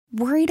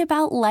Worried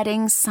about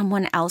letting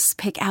someone else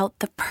pick out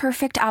the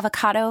perfect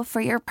avocado for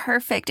your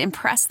perfect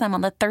impress them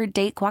on the third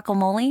date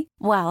guacamole?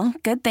 Well,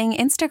 good thing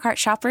Instacart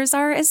shoppers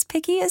are as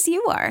picky as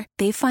you are.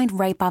 They find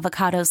ripe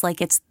avocados like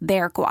it's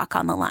their guac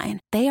on the line.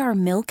 They are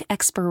milk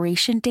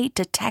expiration date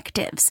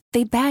detectives.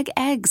 They bag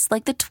eggs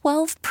like the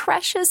 12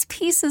 precious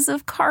pieces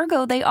of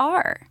cargo they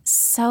are.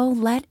 So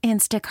let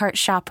Instacart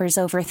shoppers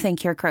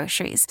overthink your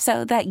groceries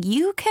so that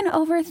you can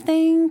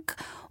overthink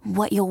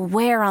what you'll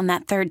wear on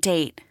that third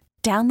date.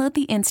 Download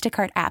the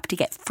Instacart app to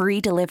get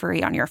free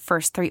delivery on your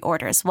first 3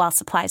 orders while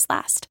supplies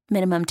last.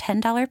 Minimum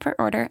 $10 per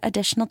order.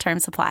 Additional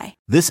terms apply.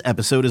 This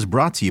episode is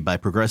brought to you by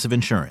Progressive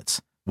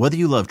Insurance. Whether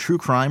you love true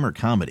crime or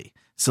comedy,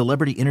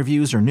 celebrity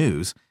interviews or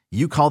news,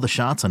 you call the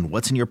shots on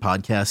what's in your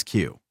podcast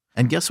queue.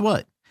 And guess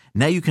what?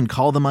 Now you can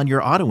call them on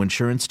your auto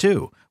insurance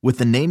too with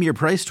the Name Your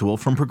Price tool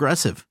from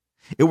Progressive.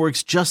 It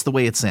works just the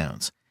way it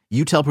sounds.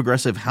 You tell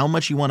Progressive how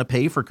much you want to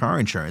pay for car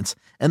insurance,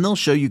 and they'll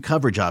show you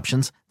coverage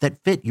options that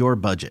fit your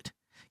budget.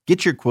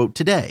 Get your quote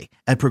today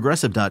at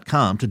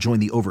Progressive.com to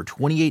join the over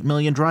 28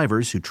 million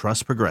drivers who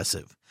trust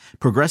Progressive.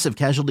 Progressive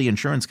Casualty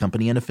Insurance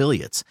Company and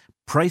Affiliates.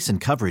 Price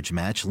and coverage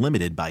match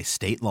limited by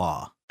state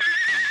law.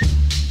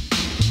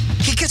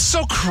 He gets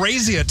so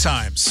crazy at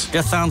times.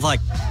 Just sounds like...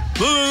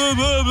 You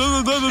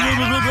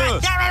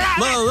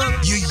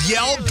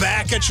yell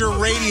back at your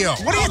radio.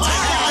 What are you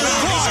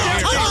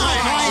talking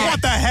about?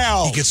 What the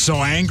hell? He gets so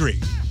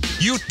angry.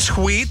 You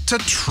tweet to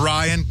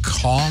try and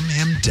calm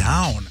him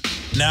down.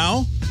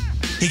 Now...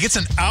 he gets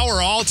an hour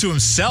all to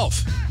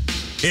himself.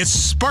 It's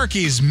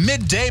Sparky's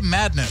Midday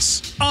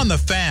Madness on The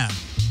Fan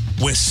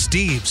with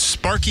Steve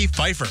Sparky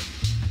Pfeiffer.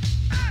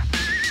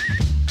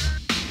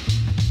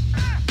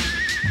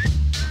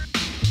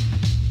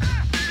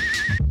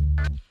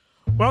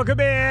 Welcome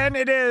in.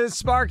 It is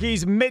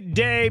Sparky's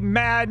Midday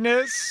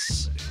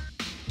Madness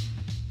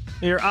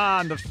here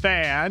on The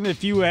Fan.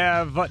 If you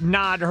have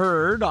not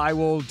heard, I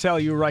will tell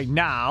you right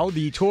now,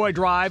 the Toy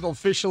Drive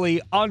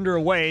officially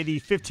underway,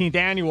 the 15th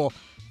annual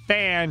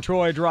Fan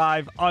Troy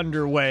Drive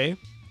underway.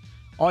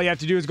 All you have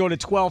to do is go to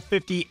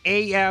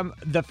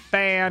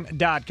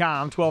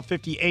 1250amthefan.com,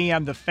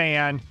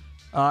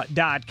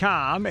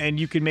 1250amthefan.com, and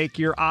you can make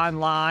your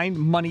online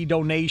money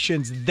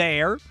donations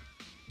there.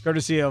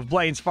 Courtesy of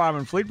Blaine's Farm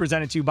and Fleet,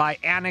 presented to you by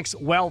Annex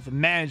Wealth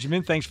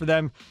Management. Thanks for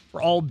them for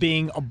all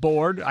being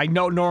aboard. I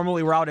know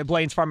normally we're out at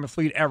Blaine's Farm and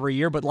Fleet every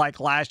year, but like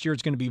last year,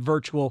 it's going to be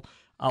virtual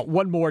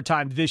one more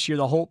time this year.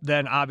 The hope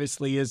then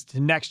obviously is to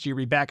next year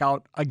be back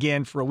out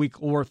again for a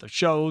week worth of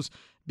shows,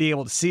 be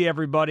able to see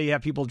everybody,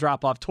 have people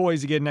drop off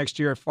toys again next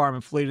year at Farm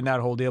and Fleet and that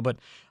whole deal. But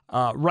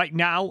right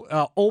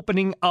now,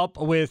 opening up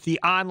with the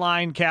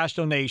online cash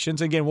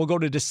donations. Again, we'll go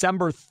to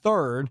December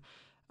 3rd.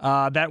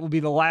 That will be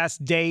the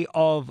last day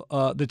of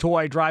the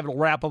Toy Drive. It'll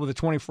wrap up with a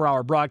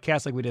 24-hour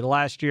broadcast like we did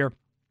last year,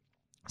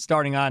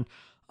 starting on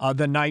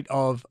the night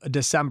of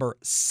December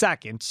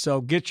 2nd. So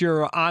get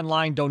your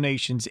online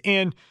donations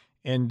in.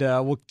 And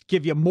we'll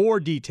give you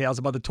more details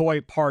about the toy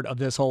part of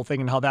this whole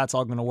thing and how that's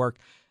all going to work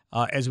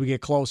as we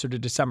get closer to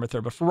December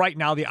 3rd. But for right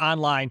now, the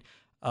online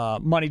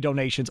money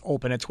donations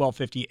open at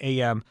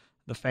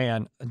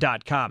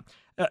 1250amthefan.com.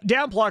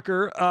 Dan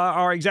Plucker,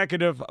 our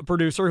executive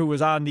producer, who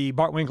was on the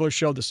Bart Winkler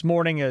show this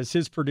morning as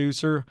his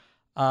producer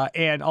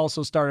and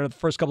also started the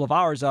first couple of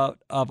hours of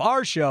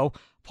our show,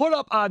 put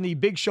up on the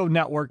Big Show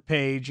Network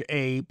page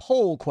a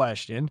poll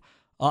question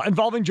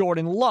involving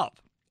Jordan Love.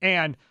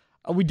 And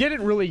we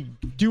didn't really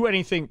do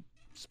anything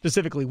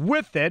specifically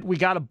with it. We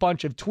got a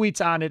bunch of tweets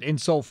on it and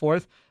so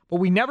forth, but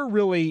we never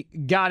really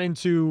got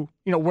into,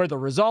 where the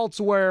results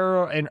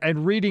were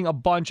and reading a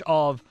bunch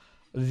of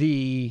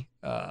the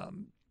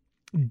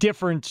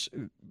different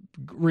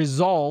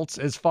results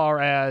as far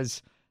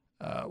as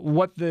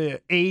what the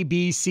A,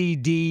 B, C,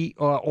 D,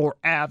 or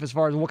F, as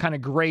far as what kind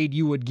of grade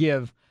you would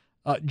give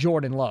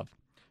Jordan Love.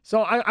 So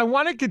I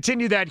want to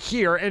continue that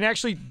here and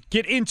actually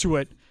get into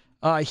it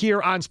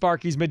here on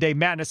Sparky's Midday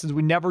Madness, since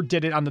we never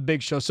did it on the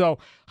Big Show. So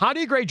how do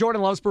you grade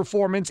Jordan Love's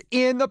performance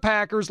in the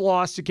Packers'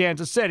 loss to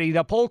Kansas City?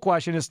 The poll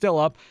question is still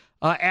up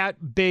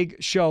at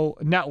Big Show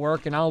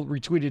Network, and I'll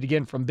retweet it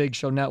again from Big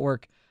Show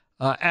Network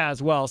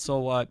as well,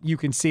 so you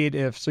can see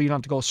it so you don't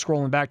have to go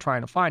scrolling back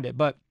trying to find it.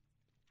 But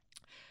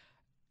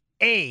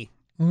A,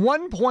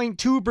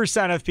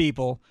 1.2% of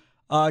people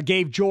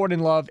gave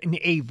Jordan Love an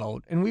A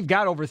vote, and we've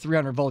got over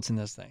 300 votes in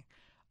this thing.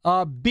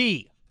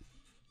 B,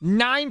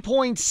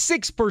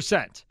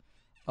 9.6%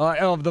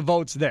 of the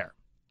votes there.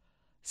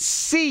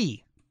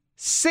 C,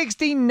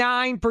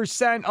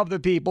 69% of the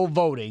people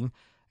voting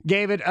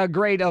gave it a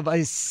grade of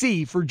a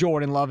C for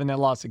Jordan Love in that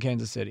loss to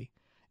Kansas City.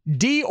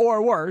 D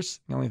or worse,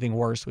 the only thing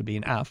worse would be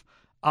an F,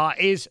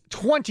 is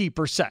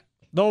 20%.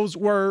 Those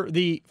were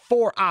the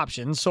 4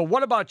 options. So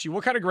what about you?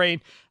 What kind of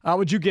grade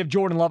would you give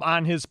Jordan Love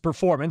on his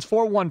performance?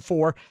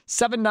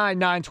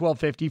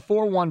 414-799-1250,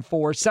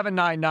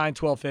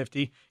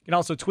 414-799-1250. You can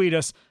also tweet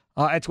us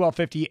at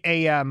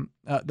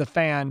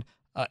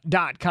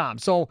 1250amthefan.com.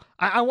 So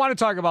I want to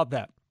talk about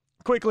that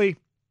quickly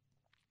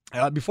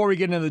before we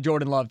get into the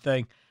Jordan Love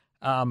thing.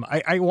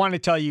 I want to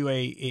tell you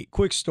a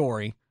quick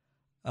story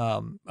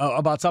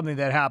about something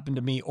that happened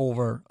to me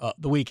over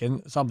the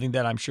weekend, something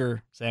that I'm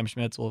sure Sam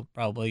Schmitz will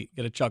probably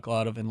get a chuckle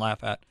out of and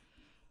laugh at.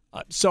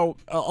 So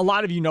a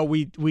lot of you know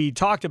we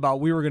talked about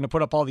we were going to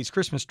put up all these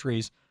Christmas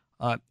trees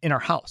in our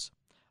house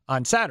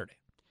on Saturday.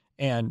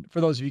 And for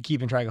those of you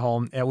keeping track at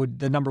home,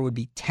 the number would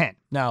be 10.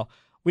 Now,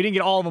 we didn't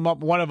get all of them up.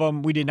 One of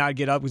them we did not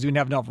get up because we didn't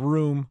have enough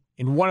room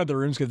in one of the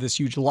rooms because of this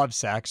huge love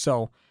sack.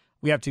 So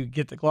we have to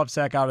get the glove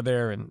sack out of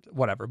there and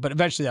whatever. But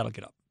eventually that'll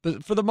get up.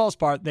 But for the most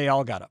part, they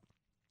all got up.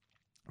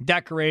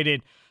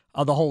 Decorated,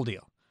 the whole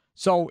deal.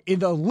 So in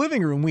the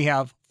living room, we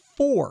have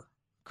 4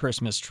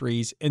 Christmas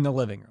trees in the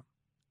living room.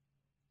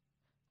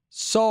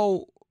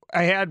 So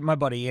I had my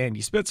buddy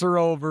Andy Spitzer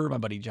over, my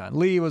buddy John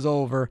Lee was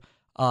over,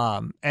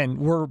 and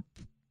we're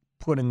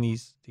putting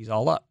these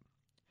all up.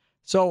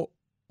 So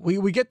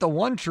we get the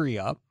one tree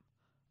up,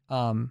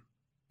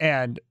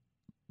 and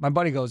my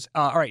buddy goes,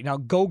 all right, now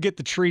go get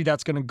the tree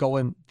that's going to go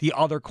in the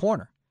other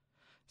corner.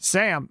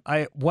 Sam,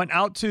 I went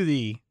out to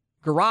the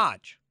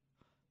garage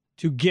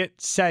to get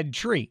said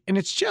tree, and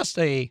it's just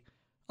a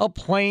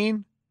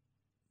plain,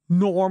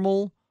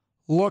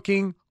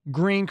 normal-looking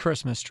green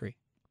Christmas tree.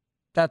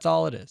 That's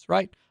all it is,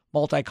 right?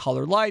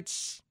 Multicolored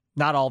lights,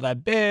 not all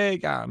that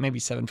big, maybe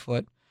 7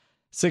 foot,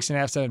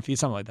 6.5, 7 feet,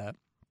 something like that.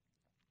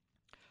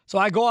 So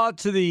I go out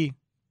to the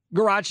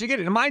garage to get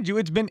it. And mind you,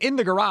 it's been in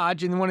the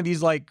garage in one of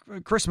these like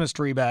Christmas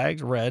tree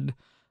bags, red,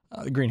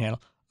 green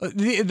handle,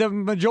 the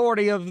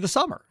majority of the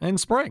summer and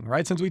spring,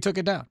 right? Since we took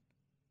it down.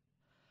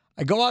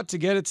 I go out to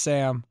get it,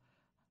 Sam.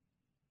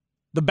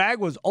 The bag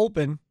was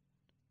open,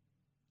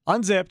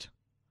 unzipped,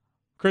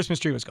 Christmas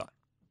tree was gone.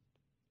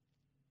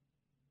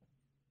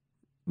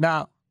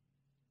 Now,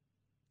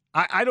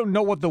 I don't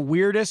know what the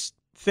weirdest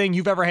thing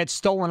you've ever had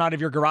stolen out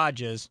of your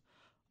garage is,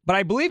 but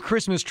I believe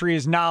Christmas tree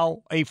is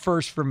now a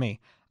first for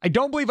me. I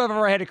don't believe I've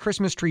ever had a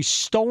Christmas tree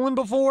stolen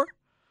before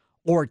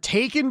or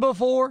taken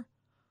before,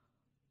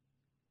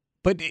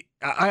 but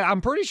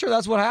I'm pretty sure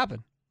that's what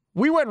happened.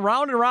 We went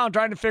round and round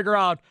trying to figure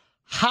out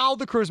how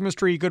the Christmas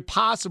tree could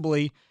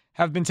possibly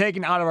have been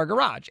taken out of our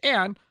garage.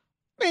 And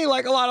me,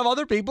 like a lot of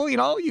other people,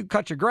 you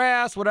cut your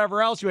grass,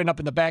 whatever else, you end up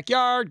in the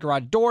backyard,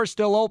 garage door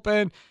still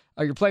open,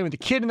 you're playing with the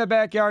kid in the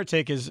backyard,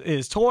 take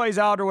his toys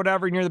out or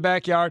whatever near the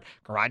backyard,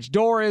 garage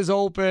door is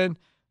open,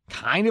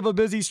 kind of a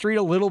busy street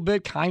a little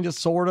bit, kind of,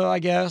 sort of, I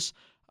guess.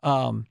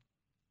 But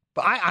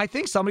I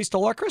think somebody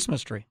stole our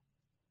Christmas tree.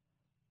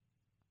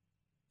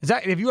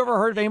 Have you ever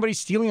heard of anybody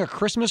stealing a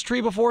Christmas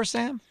tree before,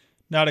 Sam?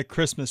 Not a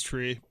Christmas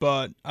tree,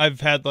 but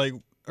I've had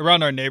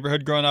around our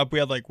neighborhood growing up, we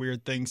had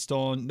weird things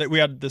stolen. We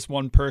had this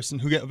one person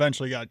who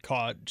eventually got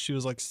caught. She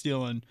was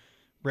stealing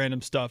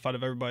random stuff out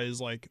of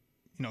everybody's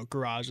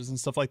garages and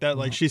stuff like that.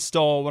 Mm-hmm. She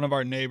stole one of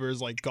our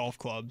neighbors' golf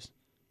clubs,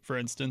 for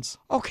instance.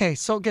 Okay,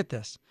 so get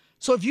this.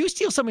 So if you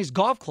steal somebody's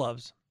golf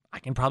clubs, I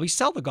can probably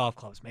sell the golf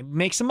clubs, maybe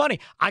make some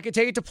money. I could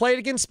take it to Play It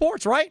Again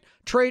Sports, right?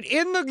 Trade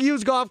in the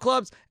used golf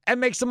clubs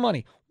and make some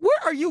money. Where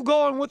are you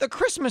going with a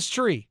Christmas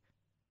tree?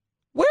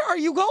 Where are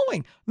you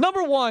going?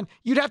 Number one,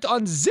 you'd have to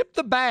unzip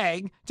the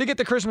bag to get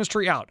the Christmas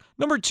tree out.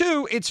 Number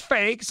two, it's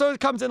fake, so it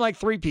comes in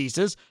 3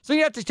 pieces. So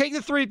you have to take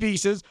the 3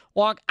 pieces,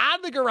 walk out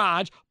of the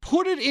garage,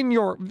 put it in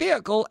your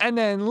vehicle, and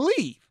then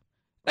leave.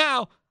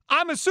 Now,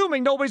 I'm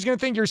assuming nobody's going to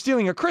think you're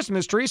stealing a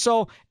Christmas tree,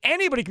 so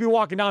anybody could be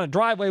walking down a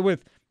driveway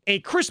with a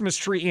Christmas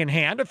tree in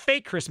hand, a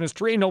fake Christmas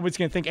tree, and nobody's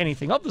going to think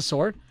anything of the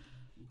sort.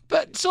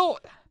 But so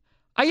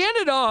I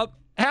ended up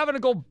having to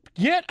go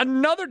get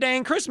another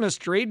dang Christmas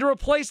tree to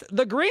replace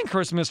the green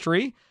Christmas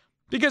tree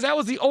because that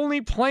was the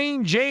only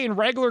plain Jane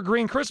regular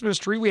green Christmas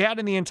tree we had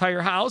in the entire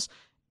house,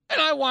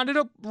 and I wanted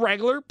a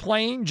regular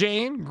plain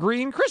Jane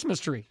green Christmas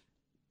tree.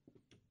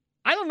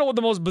 I don't know what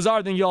the most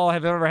bizarre thing y'all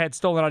have ever had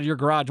stolen out of your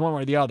garage, one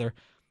way or the other,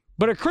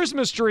 but a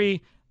Christmas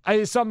tree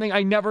is something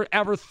I never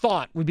ever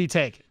thought would be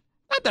taken.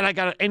 Not that I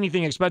got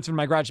anything expensive in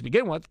my garage to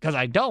begin with, because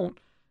I don't.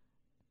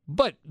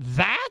 But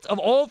that, of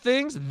all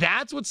things,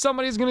 that's what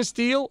somebody's going to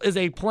steal, is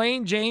a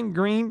plain Jane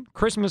green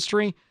Christmas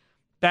tree.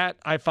 That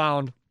I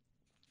found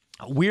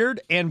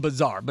weird and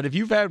bizarre. But if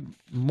you've had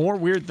more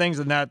weird things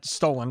than that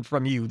stolen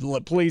from you,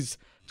 please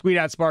tweet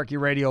at Sparky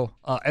Radio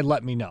and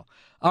let me know.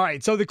 All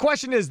right, so the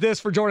question is this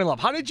for Jordan Love.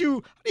 How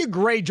do you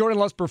grade Jordan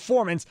Love's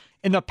performance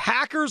in the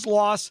Packers'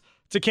 loss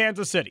to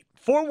Kansas City?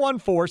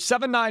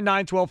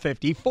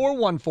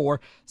 414-799-1250,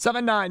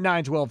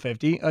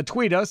 414-799-1250.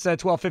 Tweet us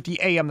at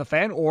 1250 AM The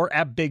Fan or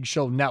at Big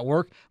Show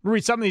Network. We'll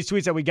read some of these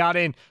tweets that we got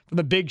in from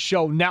the Big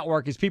Show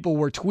Network as people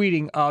were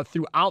tweeting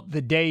throughout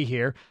the day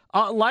here.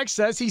 Like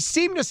says, he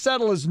seemed to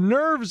settle his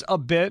nerves a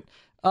bit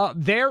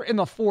there in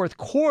the fourth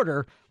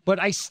quarter,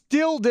 but I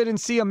still didn't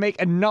see him make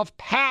enough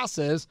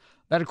passes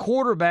that a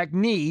quarterback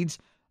needs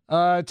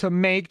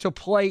to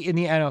play in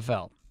the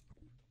NFL.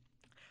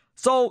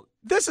 So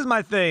this is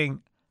my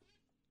thing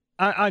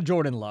on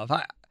Jordan Love.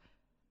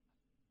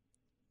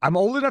 I'm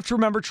old enough to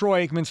remember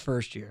Troy Aikman's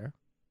first year.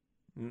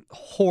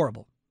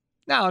 Horrible.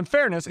 Now, in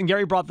fairness, and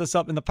Gary brought this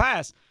up in the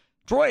past,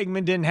 Troy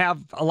Aikman didn't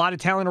have a lot of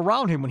talent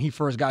around him when he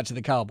first got to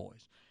the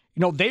Cowboys.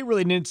 They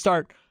really didn't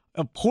start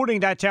of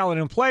putting that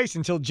talent in place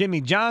until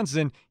Jimmy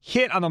Johnson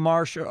hit on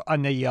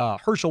the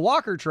Herschel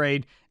Walker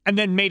trade and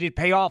then made it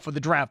pay off with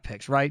the draft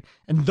picks, right?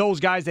 And those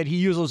guys that he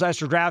used those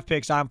extra draft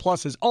picks on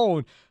plus his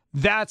own,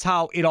 that's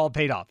how it all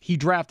paid off. He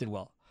drafted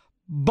well.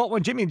 But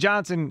when Jimmy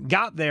Johnson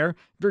got there,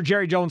 after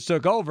Jerry Jones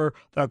took over,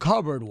 the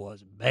cupboard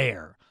was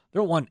bare.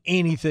 There wasn't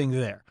anything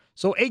there.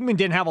 So Aikman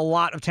didn't have a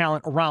lot of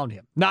talent around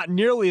him. Not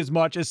nearly as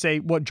much as, say,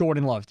 what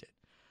Jordan Love did.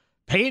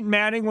 Peyton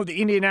Manning with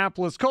the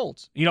Indianapolis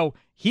Colts.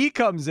 He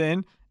comes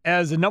in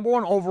as the number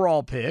 1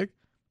 overall pick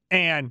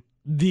and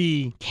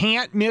the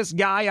can't-miss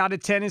guy out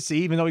of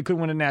Tennessee, even though he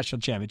couldn't win a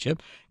national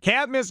championship.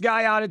 Can't-miss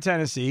guy out of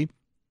Tennessee.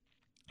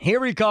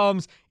 Here he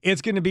comes.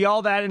 It's going to be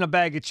all that in a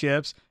bag of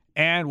chips,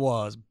 and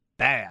was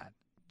bad.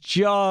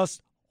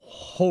 Just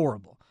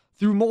horrible.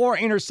 Threw more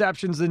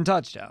interceptions than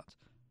touchdowns.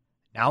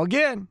 Now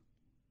again,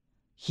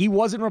 he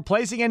wasn't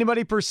replacing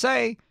anybody per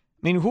se.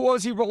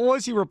 What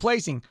was he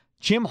replacing?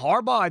 Jim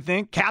Harbaugh, I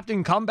think,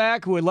 captain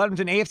comeback, who had led him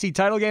to an AFC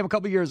title game a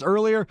couple years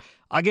earlier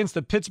against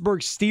the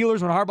Pittsburgh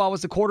Steelers when Harbaugh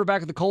was the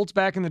quarterback of the Colts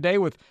back in the day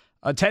with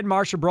Ted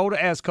Marchibroda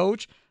as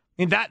coach.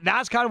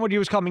 That's kind of what he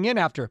was coming in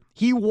after.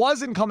 He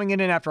wasn't coming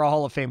in after a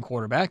Hall of Fame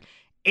quarterback.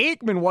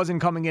 Aikman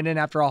wasn't coming in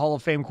after a Hall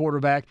of Fame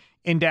quarterback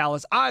in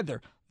Dallas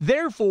either.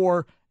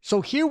 Therefore,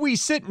 so here we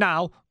sit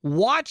now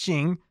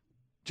watching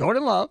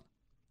Jordan Love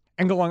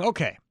and going,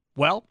 okay,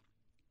 well,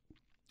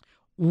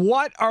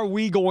 what are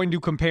we going to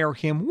compare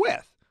him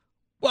with?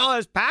 Well,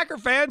 as Packer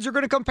fans, you're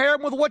going to compare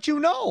him with what you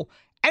know.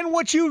 And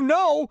what you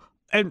know,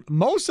 and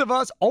most of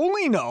us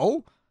only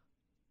know,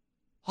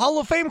 Hall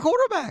of Fame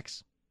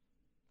quarterbacks.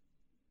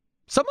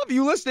 Some of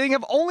you listening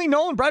have only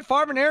known Brett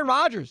Favre and Aaron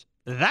Rodgers.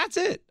 That's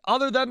it,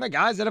 other than the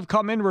guys that have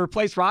come in to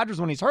replace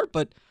Rodgers when he's hurt.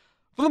 But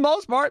for the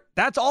most part,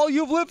 that's all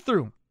you've lived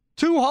through.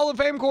 2 Hall of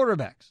Fame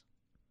quarterbacks.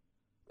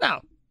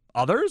 Now,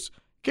 others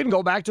can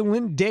go back to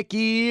Lynn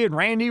Dickey and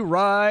Randy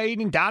Wright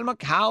and Don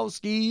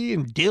Majkowski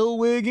and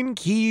Dilwig and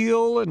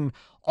Keel and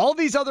all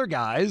these other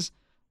guys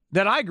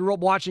that I grew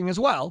up watching as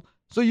well.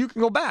 So you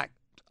can go back.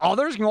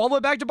 Others can go all the way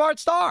back to Bart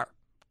Starr.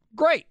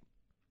 Great.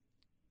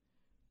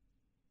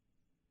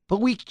 But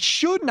we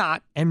should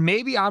not, and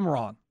maybe I'm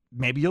wrong.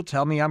 Maybe you'll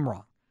tell me I'm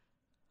wrong.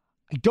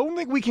 I don't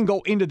think we can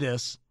go into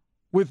this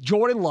with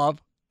Jordan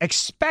Love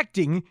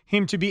expecting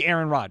him to be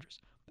Aaron Rodgers.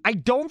 I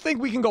don't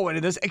think we can go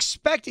into this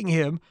expecting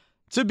him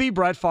to be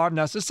Brett Favre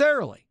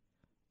necessarily.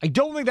 I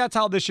don't think that's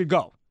how this should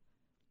go.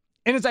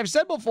 And as I've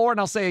said before, and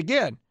I'll say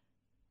again,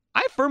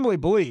 I firmly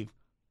believe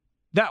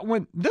that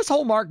when this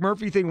whole Mark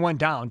Murphy thing went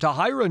down to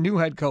hire a new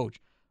head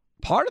coach,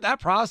 part of that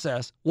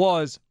process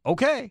was,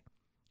 okay,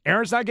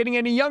 Aaron's not getting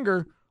any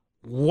younger.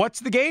 What's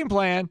the game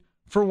plan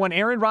for when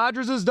Aaron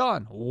Rodgers is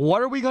done?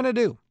 What are we going to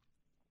do?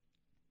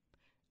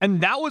 And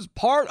that was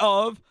part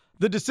of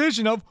the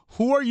decision of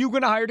who are you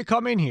going to hire to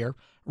come in here,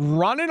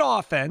 run an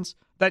offense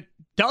that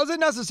doesn't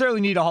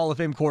necessarily need a Hall of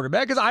Fame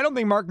quarterback, because I don't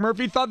think Mark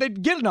Murphy thought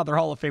they'd get another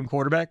Hall of Fame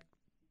quarterback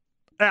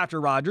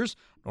after Rodgers,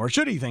 nor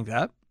should he think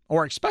that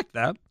or expect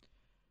that.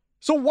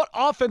 So what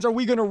offense are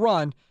we going to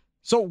run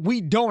so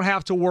we don't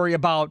have to worry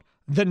about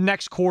the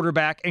next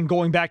quarterback and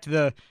going back to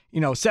the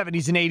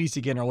 70s and 80s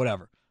again or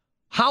whatever?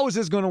 How is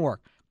this going to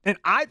work? And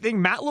I think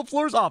Matt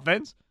LaFleur's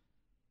offense,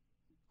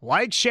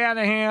 like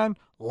Shanahan,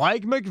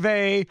 like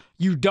McVay,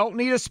 you don't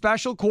need a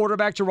special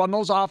quarterback to run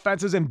those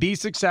offenses and be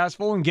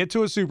successful and get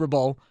to a Super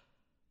Bowl.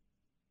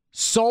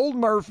 Sold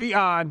Murphy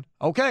on,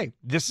 okay,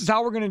 this is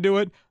how we're going to do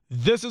it.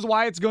 This is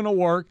why it's going to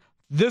work.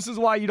 This is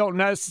why you don't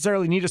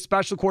necessarily need a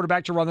special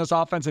quarterback to run this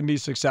offense and be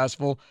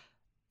successful.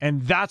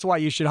 And that's why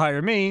you should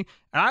hire me.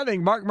 And I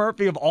think Mark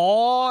Murphy, of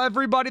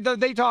everybody that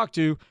they talked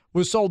to,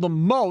 was sold the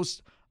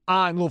most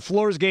on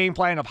LaFleur's game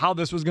plan of how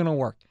this was going to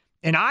work.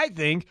 And I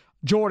think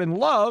Jordan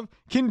Love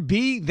can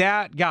be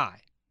that guy.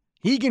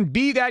 He can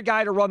be that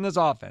guy to run this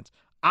offense.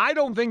 I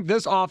don't think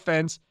this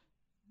offense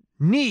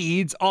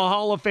needs a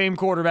Hall of Fame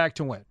quarterback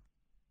to win.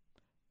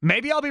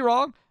 Maybe I'll be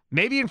wrong.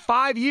 Maybe in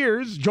 5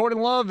 years, Jordan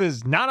Love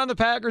is not on the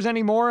Packers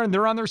anymore and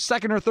they're on their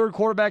second or third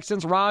quarterback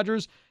since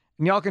Rodgers.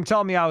 And y'all can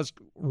tell me I was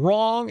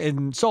wrong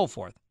and so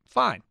forth.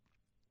 Fine.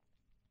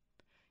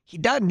 He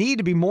doesn't need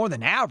to be more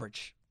than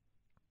average.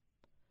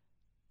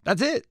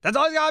 That's it. That's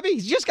all he's got to be.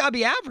 He's just got to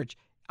be average.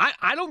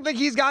 I don't think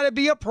he's got to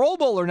be a Pro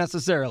Bowler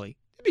necessarily.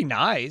 It'd be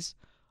nice,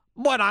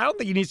 but I don't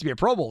think he needs to be a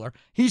Pro Bowler.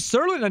 He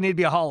certainly doesn't need to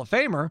be a Hall of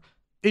Famer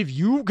if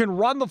you can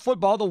run the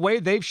football the way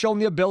they've shown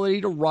the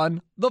ability to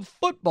run the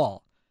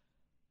football.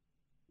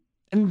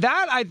 And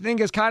that, I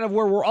think, is kind of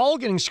where we're all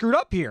getting screwed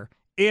up here,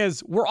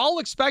 is we're all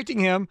expecting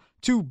him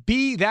to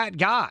be that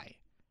guy.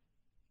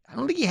 I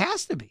don't think he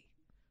has to be.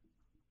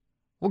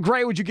 Well,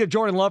 great would you give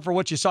Jordan Love for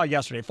what you saw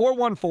yesterday?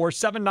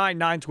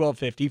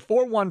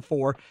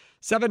 414-799-1250.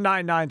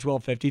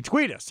 414-799-1250.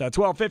 Tweet us at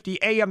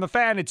 1250 AM The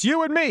Fan. It's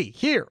you and me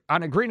here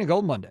on a Green and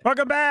Gold Monday.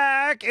 Welcome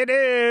back. It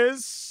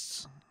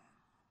is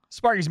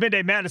Sparky's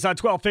Midday Madness on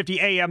 1250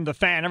 AM The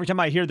Fan. Every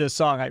time I hear this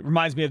song, it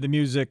reminds me of the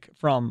music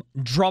from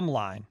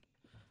Drumline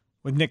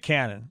with Nick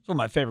Cannon. It's one of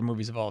my favorite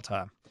movies of all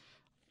time.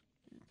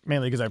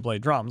 Mainly because I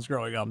played drums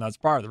growing up. That's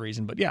part of the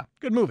reason. But yeah,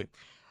 good movie.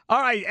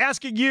 All right,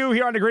 asking you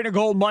here on the Green and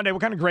Gold Monday, what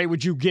kind of grade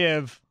would you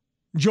give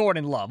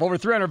Jordan Love? Over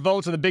 300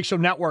 votes on the Big Show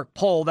Network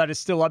poll that is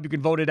still up. You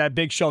can vote it at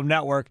Big Show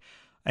Network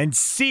and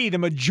see the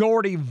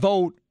majority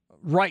vote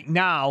right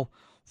now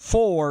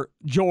for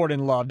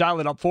Jordan Love. Dial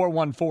it up,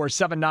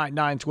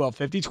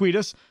 414-799-1250. Tweet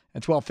us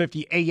at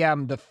 1250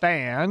 AM The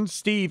Fan.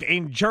 Steve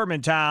in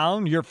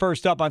Germantown, you're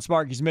first up on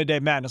Sparky's Midday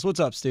Madness. What's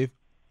up, Steve?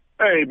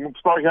 Hey,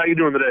 Sparky, how you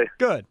doing today?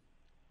 Good.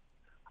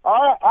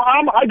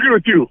 I agree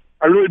with you.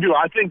 I really do.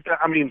 I think that,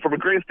 from a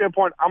grade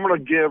standpoint, I'm going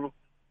to give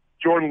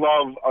Jordan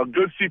Love a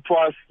good C+,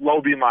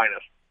 low B-.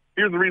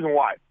 Here's the reason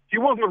why. He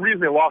wasn't the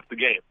reason they lost the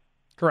game.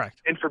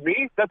 Correct. And for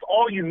me, that's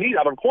all you need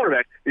out of a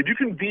quarterback. If you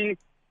can be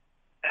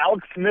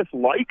Alex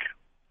Smith-like,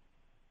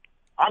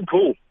 I'm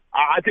cool.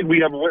 I think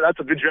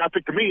that's a good draft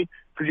pick to me,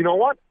 because you know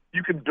what?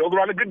 You can build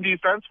around a good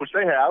defense, which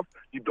they have.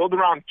 You build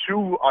around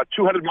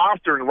two-headed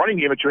monster in the running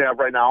game that you have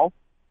right now,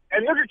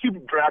 and they're going to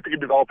keep drafting and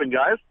developing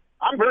guys.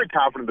 I'm very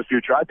confident in the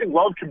future. I think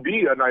Love can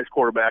be a nice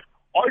quarterback.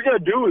 All you got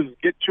to do is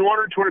get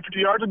 200, 250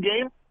 yards a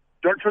game,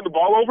 don't turn the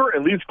ball over,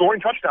 and lead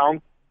scoring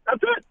touchdowns.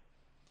 That's it.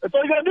 That's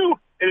all you got to do.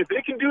 And if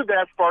they can do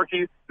that,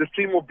 Sparky, this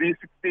team will be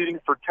succeeding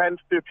for 10,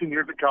 15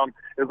 years to come,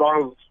 as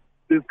long as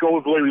this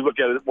goes the way we look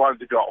at it, want it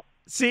to go.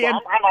 See, so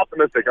I'm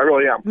optimistic. I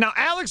really am. Now,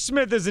 Alex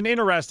Smith is an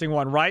interesting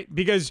one, right?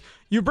 Because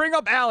you bring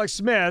up Alex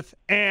Smith,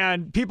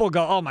 and people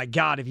go, oh, my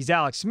God, if he's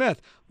Alex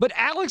Smith. But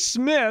Alex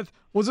Smith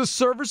was a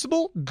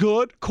serviceable,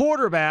 good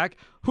quarterback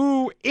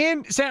who,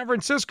 in San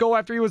Francisco,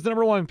 after he was the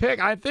number one pick,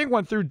 I think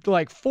went through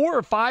like 4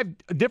 or 5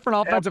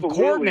 different offensive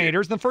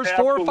coordinators in the first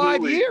 4 or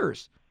 5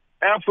 years.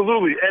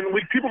 Absolutely. And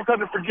people tend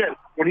to forget,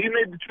 when he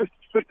made the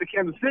switch to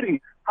Kansas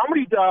City, how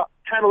many 10,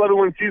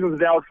 11-win seasons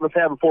did Alex Smith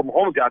have before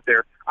Mahomes got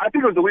there? I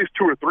think it was at least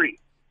 2 or 3.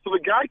 So the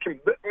guy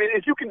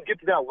if you can get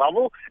to that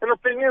level, and the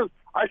thing is,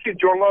 I see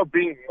Jordan Love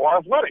being more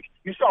athletic.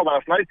 You saw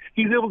last night,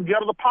 he's able to get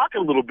out of the pocket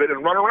a little bit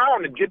and run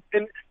around and get,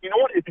 and you know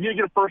what, if you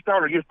get a first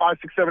down or get 5,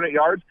 6, 7, 8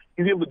 yards,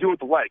 he's able to do it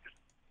with the legs.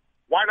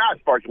 Why not,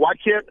 Sparky? Why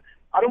can't,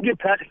 I don't get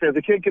Packers fans,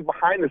 they can't get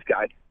behind this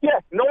guy. Yeah,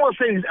 no one's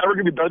saying he's ever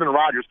going to be better than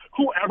Rodgers.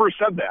 Whoever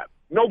said that?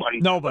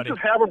 Nobody. Let's just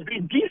have him be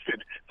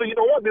decent. So you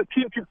know what? This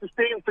team can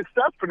sustain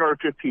success for another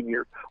 15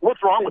 years.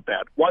 What's wrong with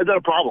that? Why is that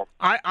a problem?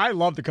 I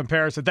love the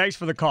comparison. Thanks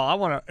for the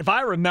call. If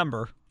I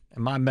remember,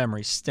 and my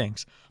memory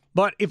stinks,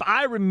 but if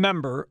I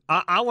remember,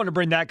 I want to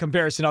bring that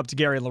comparison up to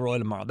Gary Leroy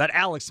tomorrow, that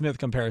Alex Smith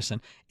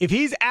comparison. If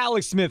he's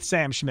Alex Smith,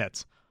 Sam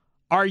Schmitz,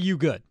 are you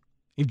good?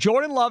 If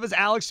Jordan Love is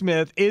Alex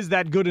Smith, is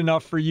that good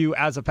enough for you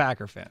as a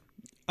Packer fan?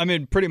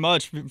 Pretty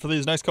much for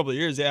these next couple of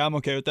years, yeah, I'm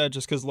okay with that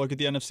just because look at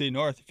the NFC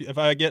North. If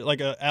I get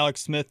like a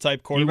Alex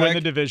Smith-type quarterback. You win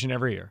the division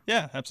every year.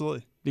 Yeah,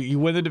 absolutely. You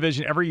win the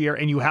division every year,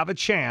 and you have a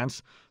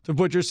chance to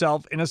put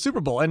yourself in a Super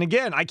Bowl. And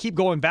again, I keep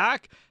going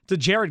back to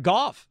Jared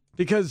Goff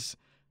because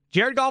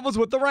Jared Goff was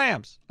with the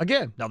Rams.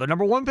 Again, another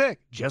number one pick,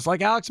 just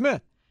like Alex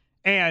Smith.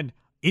 And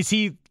is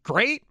he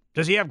great?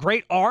 Does he have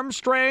great arm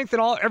strength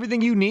and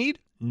everything you need?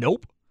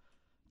 Nope.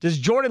 Does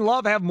Jordan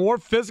Love have more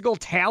physical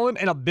talent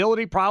and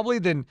ability probably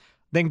than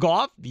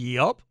Goff?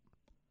 Yup.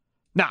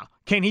 Now,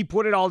 can he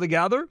put it all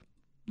together?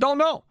 Don't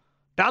know.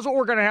 That's what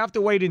we're going to have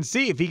to wait and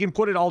see, if he can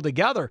put it all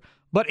together.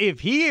 But if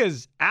he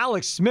is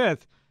Alex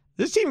Smith,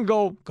 this team can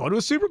go to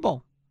a Super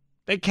Bowl.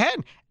 They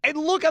can. And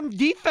look on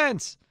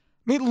defense.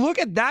 Look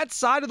at that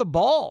side of the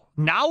ball.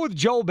 Now with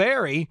Joe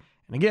Barry,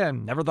 and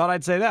again, never thought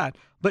I'd say that,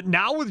 but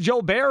now with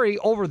Joe Barry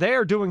over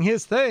there doing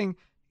his thing,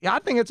 yeah, I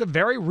think it's a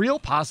very real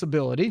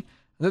possibility.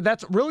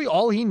 That's really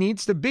all he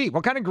needs to be.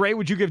 What kind of grade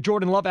would you give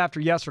Jordan Love after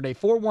yesterday?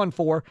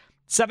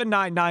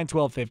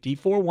 414-799-1250.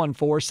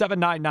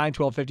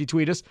 414-799-1250.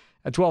 Tweet us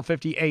at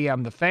 1250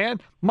 AM The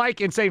Fan.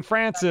 Mike in St.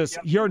 Francis,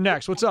 you're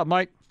next. What's up,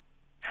 Mike?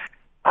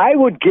 I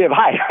would give,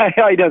 hi,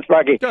 how you doing,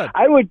 Sparky? Good.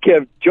 I would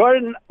give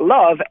Jordan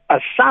Love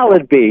a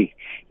solid B.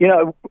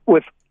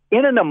 With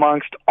in and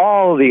amongst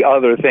all the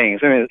other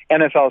things.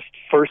 NFL's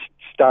first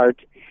start,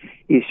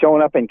 he's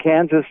showing up in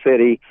Kansas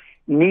City,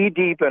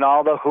 knee-deep in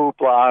all the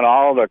hoopla and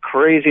all the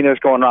craziness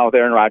going on with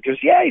Aaron Rodgers.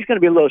 Yeah, he's going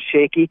to be a little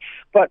shaky.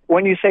 But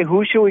when you say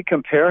who should we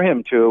compare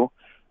him to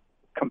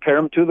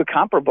the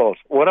comparables.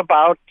 What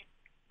about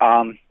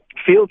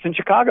Fields in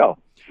Chicago?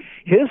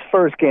 His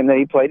first game that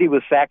he played, he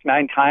was sacked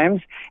 9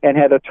 times and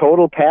had a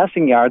total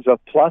passing yards of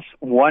plus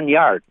 1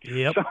 yard.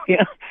 Yep. So,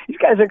 these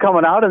guys are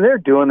coming out and they're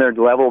doing their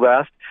level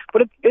best,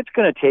 but it's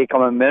going to take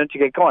them a minute to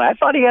get going. I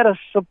thought he had a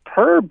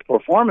superb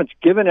performance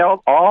given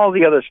all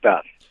the other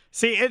stuff.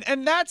 See,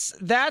 and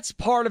that's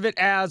part of it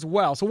as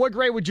well. So what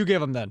grade would you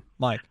give him then,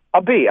 Mike?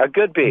 A B, a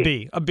good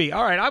B. A B.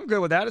 All right, I'm good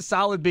with that. A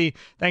solid B.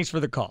 Thanks for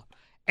the call.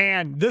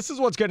 And this is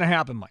what's going to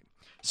happen, Mike.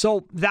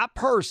 So that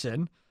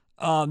person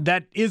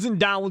that isn't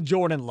down with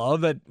Jordan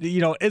Love, that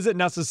isn't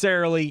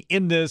necessarily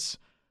in this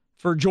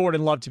for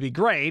Jordan Love to be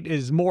great,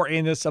 is more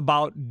in this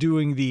about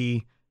doing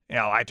the,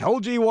 I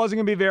told you he wasn't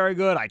going to be very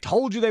good. I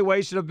told you they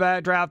wasted a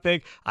bad draft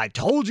pick. I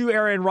told you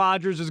Aaron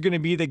Rodgers is going to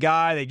be the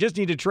guy. They just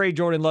need to trade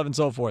Jordan Love and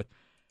so forth.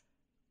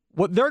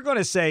 What they're going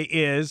to say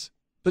is,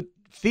 but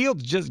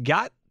Fields just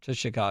got to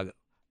Chicago.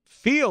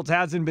 Fields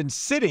hasn't been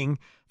sitting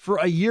for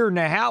a year and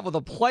a half with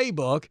a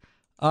playbook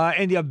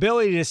and the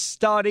ability to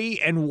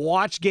study and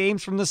watch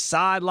games from the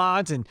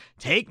sidelines and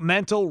take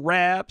mental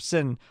reps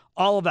and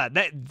all of that.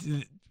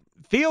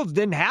 Fields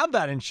didn't have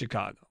that in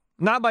Chicago,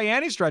 not by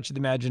any stretch of the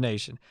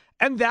imagination.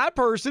 And that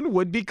person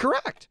would be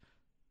correct.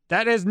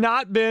 That has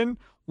not been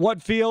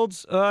what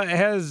Fields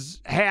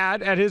has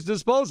had at his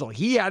disposal.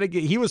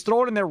 He was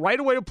thrown in there right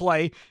away to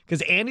play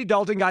because Andy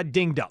Dalton got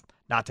dinged up.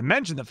 Not to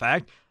mention the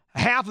fact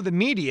half of the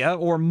media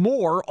or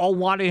more all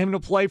wanted him to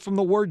play from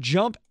the word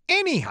jump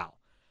anyhow.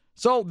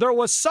 So there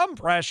was some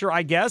pressure,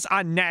 I guess,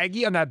 on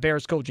Nagy and that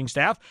Bears coaching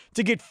staff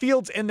to get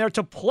Fields in there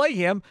to play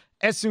him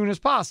as soon as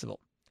possible.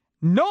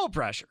 No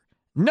pressure.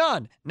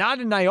 None. Not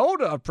an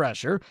iota of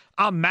pressure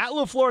on Matt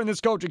LaFleur and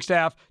this coaching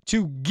staff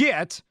to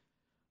get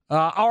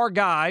our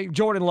guy,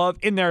 Jordan Love,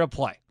 in there to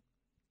play.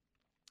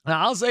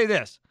 Now, I'll say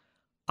this.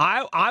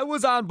 I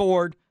was on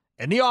board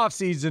in the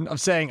offseason of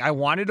saying I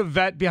wanted a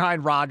vet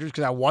behind Rodgers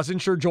because I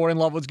wasn't sure Jordan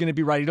Love was going to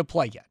be ready to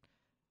play yet.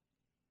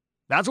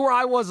 That's where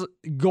I was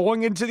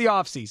going into the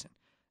offseason.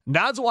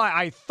 That's why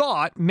I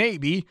thought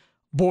maybe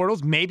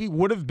Bortles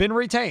would have been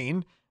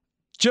retained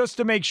just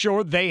to make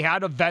sure they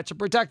had a vet to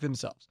protect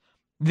themselves.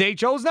 They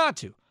chose not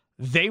to.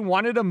 They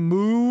wanted to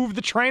move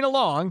the train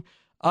along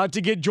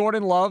to get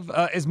Jordan Love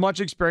as much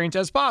experience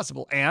as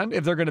possible. And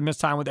if they're going to miss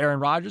time with Aaron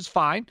Rodgers,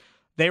 fine.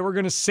 They were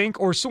going to sink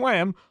or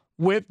swim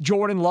with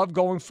Jordan Love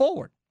going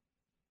forward.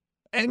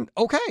 And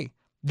okay,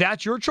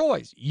 that's your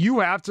choice. You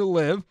have to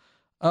live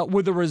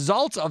with the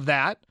results of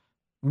that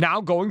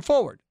now going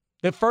forward.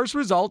 The first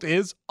result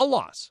is a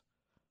loss,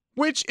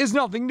 which is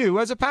nothing new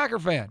as a Packer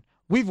fan.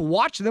 We've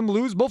watched them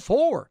lose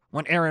before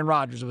when Aaron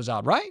Rodgers was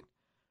out, right?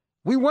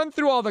 We went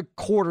through all the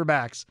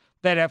quarterbacks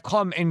that have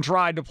come and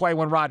tried to play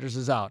when Rodgers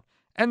is out,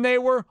 and they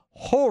were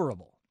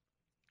horrible.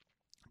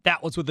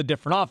 That was with a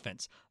different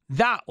offense.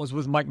 That was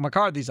with Mike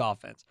McCarthy's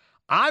offense.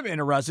 I'm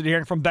interested in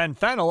hearing from Ben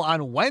Fennell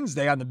on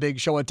Wednesday on the Big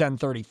Show at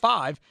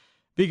 10:35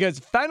 because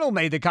Fennell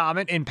made the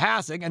comment in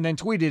passing and then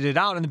tweeted it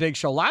out in the Big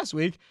Show last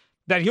week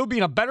that he'll be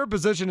in a better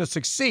position to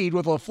succeed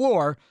with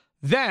LaFleur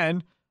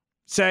than,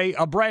 say,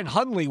 a Brent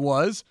Hundley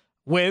was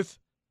with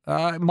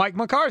Mike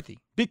McCarthy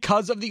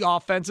because of the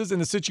offenses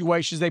and the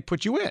situations they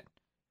put you in.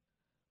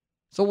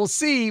 So we'll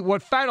see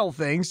what Fennell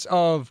thinks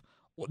of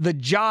the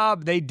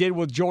job they did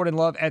with Jordan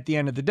Love at the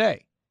end of the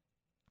day.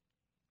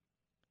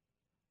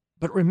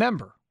 But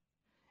remember,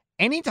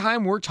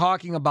 anytime we're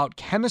talking about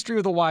chemistry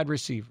with a wide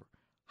receiver,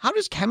 how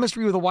does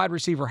chemistry with a wide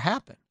receiver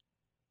happen?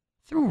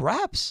 Through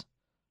reps,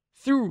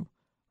 through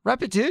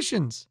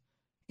repetitions,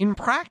 in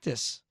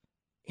practice,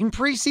 in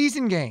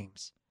preseason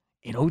games,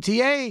 in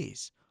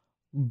OTAs.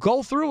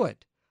 Go through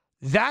it.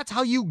 That's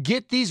how you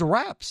get these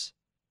reps.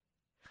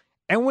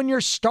 And when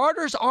your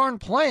starters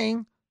aren't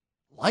playing,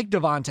 like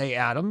Davante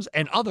Adams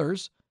and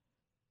others,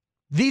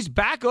 these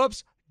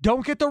backups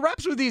don't get the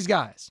reps with these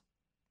guys.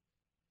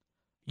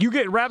 You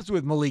get reps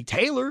with Malik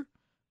Taylor,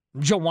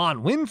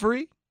 Jawan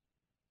Winfrey,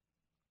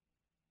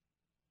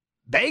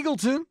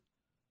 Bagleton.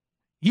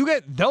 You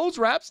get those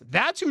reps.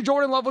 That's who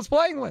Jordan Love was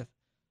playing with.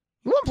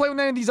 You won't play with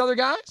any of these other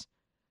guys.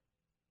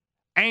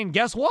 And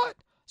guess what?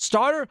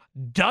 Starter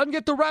doesn't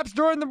get the reps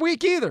during the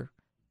week either.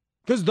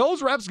 Because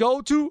those reps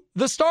go to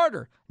the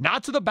starter,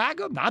 not to the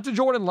backup, not to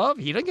Jordan Love.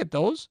 He didn't get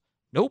those.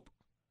 Nope.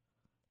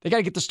 They got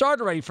to get the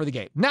starter ready for the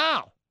game.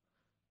 Now,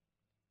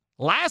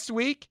 last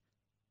week,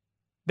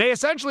 they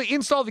essentially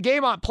installed the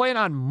game on playing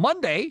on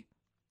Monday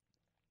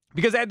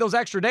because they had those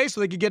extra days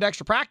so they could get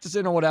extra practice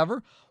in or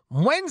whatever.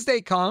 Wednesday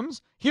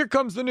comes, here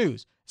comes the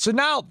news. So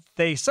now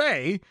they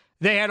say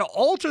they had to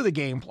alter the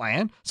game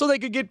plan so they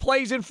could get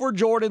plays in for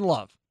Jordan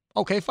Love.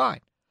 Okay, fine.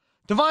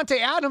 Davante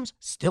Adams,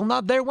 still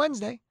not there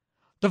Wednesday.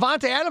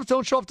 Davante Adams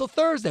don't show up till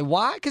Thursday.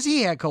 Why? Because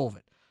he had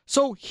COVID.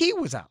 So he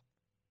was out.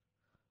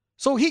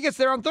 So he gets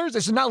there on Thursday.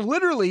 So now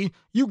literally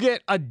you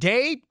get a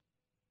day,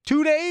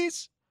 2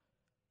 days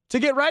to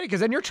get ready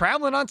because then you're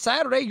traveling on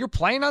Saturday. You're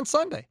playing on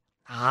Sunday.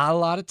 Not a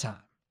lot of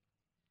time.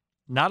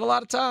 Not a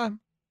lot of time.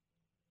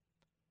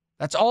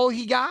 That's all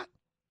he got.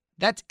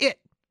 That's it.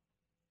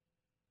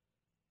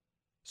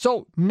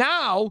 So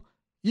now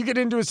you get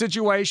into a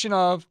situation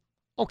of,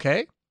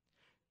 okay,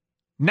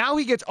 now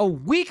he gets a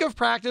week of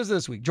practice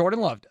this week.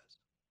 Jordan Love does.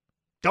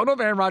 Don't know if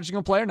Aaron Rodgers is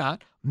going to play or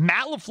not.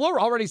 Matt LaFleur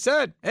already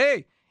said,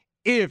 hey,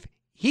 if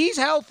he's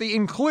healthy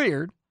and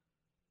clears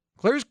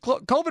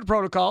COVID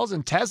protocols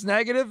and tests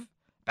negative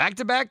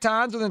back-to-back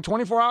times within a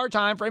 24-hour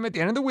time frame at the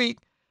end of the week,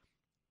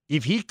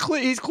 if he's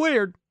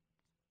cleared,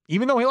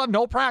 even though he'll have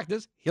no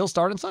practice, he'll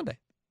start on Sunday.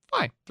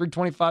 Fine.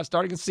 3:25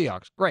 start against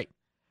Seahawks. Great.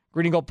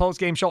 Green and Gold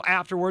post-game show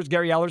afterwards.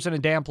 Gary Ellerson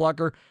and Dan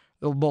Plucker,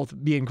 they'll both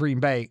be in Green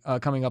Bay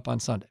coming up on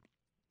Sunday.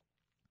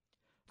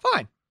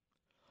 Fine.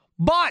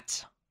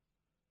 But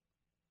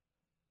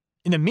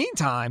in the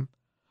meantime,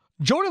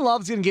 Jordan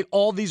Love's going to get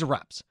all these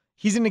reps.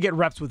 He's going to get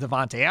reps with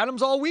Davante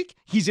Adams all week.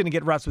 He's going to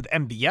get reps with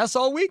MBS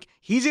all week.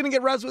 He's going to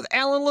get reps with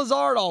Allen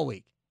Lazard all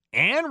week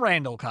and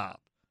Randall Cobb.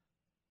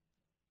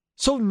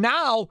 So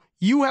now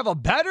you have a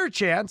better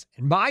chance,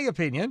 in my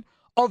opinion,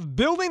 of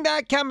building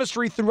that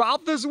chemistry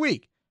throughout this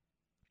week.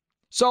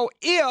 So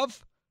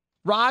if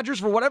Rodgers,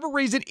 for whatever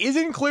reason,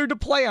 isn't cleared to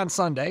play on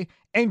Sunday,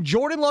 and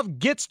Jordan Love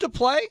gets to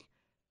play,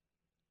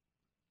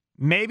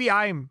 maybe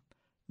I'm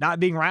not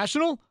being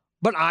rational,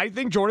 but I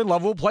think Jordan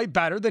Love will play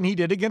better than he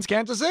did against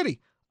Kansas City.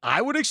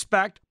 I would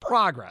expect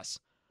progress.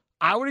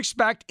 I would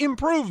expect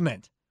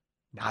improvement.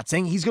 Not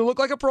saying he's going to look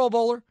like a Pro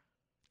Bowler,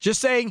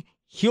 just saying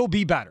he'll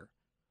be better.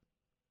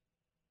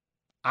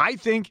 I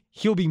think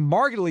he'll be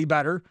markedly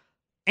better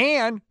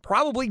and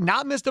probably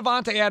not miss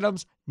Davante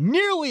Adams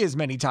nearly as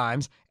many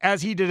times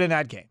as he did in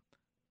that game.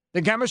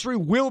 The chemistry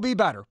will be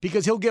better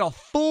because he'll get a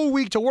full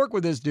week to work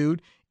with this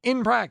dude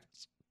in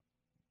practice.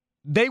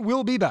 They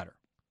will be better.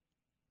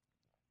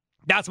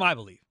 That's my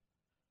belief.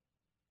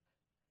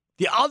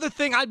 The other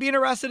thing I'd be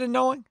interested in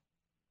knowing,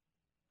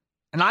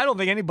 and I don't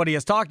think anybody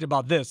has talked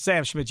about this.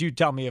 Sam Schmidt, you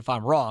tell me if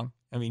I'm wrong.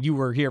 I mean, you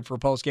were here for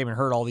postgame and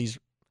heard all these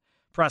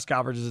press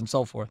conferences and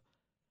so forth.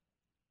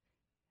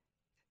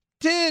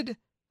 Did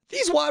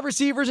these wide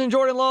receivers and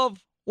Jordan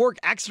Love work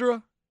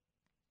extra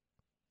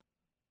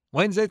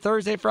Wednesday,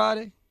 Thursday,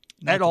 Friday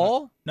at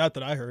all? Not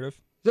that I heard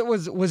of.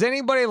 Was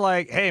anybody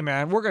like, hey,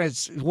 man,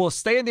 we'll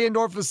stay in the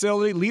indoor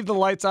facility, leave the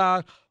lights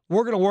on.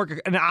 We're going to work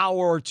an hour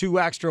or two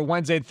extra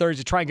Wednesday and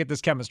Thursday to try and get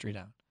this chemistry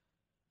down.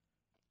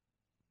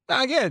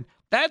 Now, again,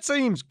 that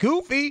seems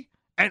goofy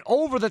and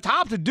over the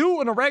top to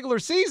do in a regular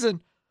season.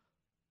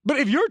 But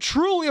if you're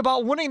truly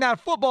about winning that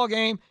football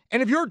game,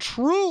 and if you're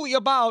truly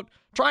about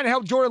trying to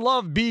help Jordan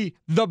Love be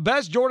the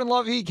best Jordan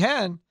Love he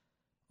can,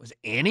 was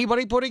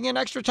anybody putting in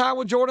extra time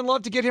with Jordan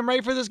Love to get him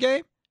ready for this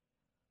game?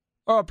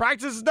 Or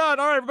practice is done.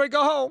 All right, everybody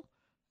go home.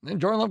 And then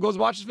Jordan Love goes to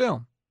watch his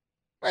film.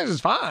 This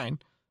is fine.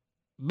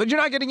 But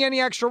you're not getting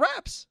any extra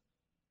reps.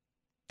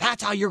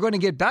 That's how you're going to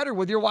get better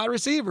with your wide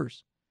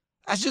receivers.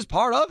 That's just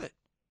part of it.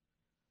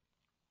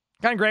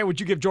 Kind of great what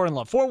you give Jordan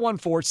Love.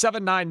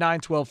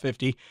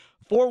 414-799-1250.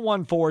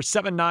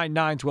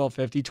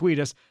 414-799-1250. Tweet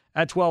us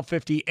at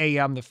 1250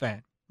 AM The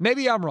Fan.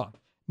 Maybe I'm wrong.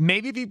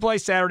 Maybe if he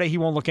plays Saturday, he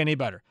won't look any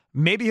better.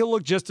 Maybe he'll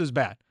look just as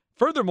bad.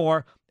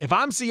 Furthermore, if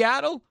I'm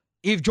Seattle,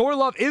 if Jordan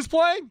Love is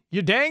playing,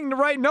 you're dang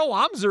right no,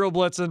 I'm zero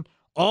blitzing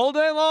all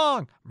day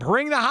long.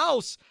 Bring the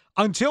house.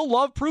 Until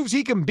Love proves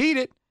he can beat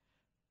it,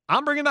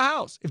 I'm bringing the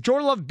house. If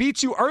Jordan Love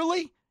beats you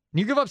early and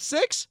you give up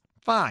 6,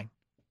 fine.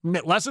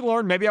 Lesson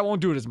learned, maybe I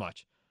won't do it as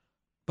much.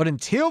 But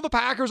until the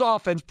Packers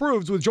offense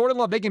proves with Jordan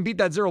Love they can beat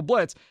that zero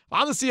blitz, if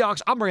I'm the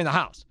Seahawks, I'm bringing the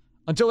house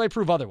until they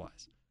prove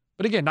otherwise.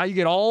 But again, now you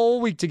get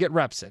all week to get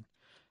reps in.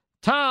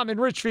 Tom in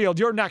Richfield,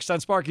 you're next on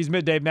Sparky's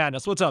Midday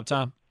Madness. What's up,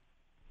 Tom?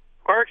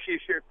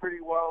 Sparky's here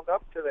pretty wound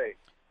up today.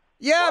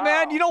 Yeah, wow.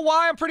 Man. You know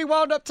why I'm pretty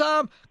wound up,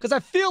 Tom? Because I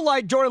feel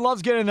like Jordan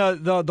Love's getting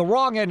the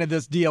wrong end of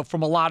this deal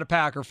from a lot of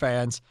Packer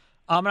fans.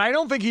 And I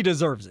don't think he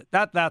deserves it.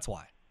 That's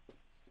why.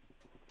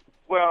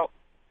 Well,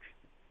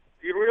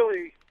 you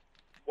really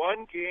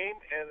one game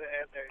and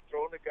they're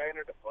throwing the guy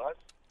under the bus?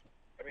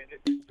 I mean,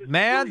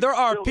 man, really there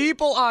are silly.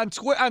 people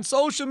on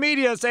social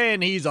media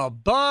saying he's a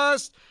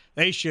bust.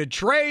 They should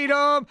trade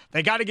him.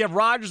 They got to give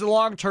Rodgers a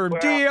long-term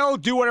deal,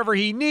 do whatever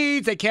he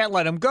needs. They can't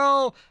let him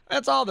go.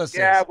 That's all this is.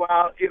 Yeah,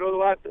 well, you know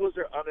what? Those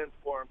are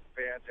uninformed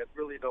fans that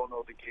really don't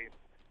know the game.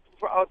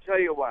 I'll tell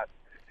you what.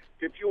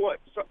 If you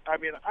want, I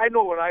mean, I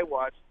know when I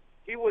watched,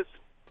 he must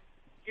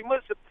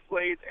have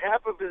played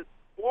half of it,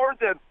 more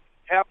than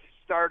half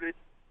started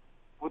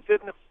within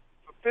the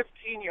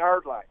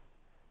 15-yard line.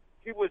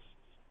 He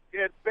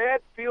had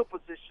bad field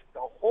position the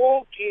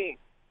whole game.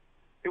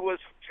 It was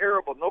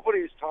terrible.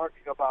 Nobody's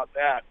talking about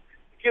that.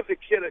 Give the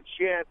kid a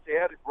chance. They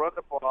had to run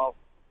the ball.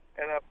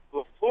 And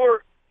LaFleur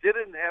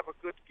didn't have a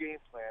good game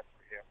plan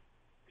for him.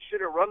 He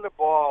should have run the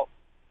ball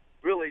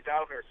really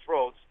down their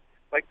throats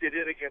like they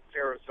did against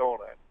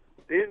Arizona.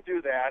 They didn't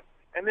do that.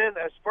 And then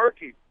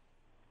Sparky,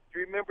 do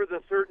you remember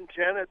the 3rd and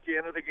 10 at the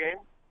end of the game?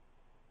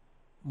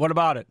 What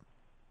about it?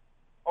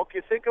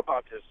 Okay, think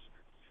about this.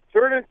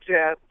 3rd and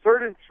 10,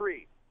 3rd and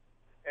 3.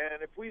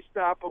 And if we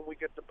stop them, we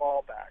get the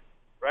ball back.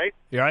 Right?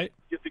 You right?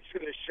 Give the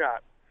kid a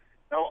shot.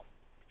 Now,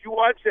 if you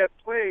watch that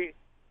play,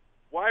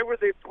 why were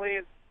they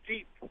playing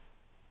deep?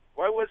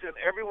 Why wasn't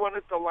everyone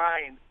at the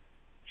line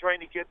trying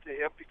to get to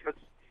him? Because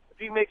if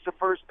he makes a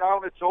first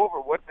down, it's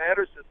over. What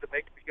matters is to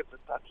make him get the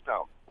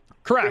touchdown.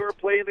 Correct. They were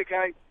playing the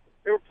guy.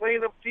 They were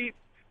playing him deep,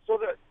 so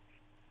that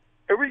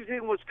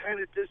everything was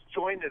kind of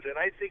disjointed. And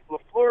I think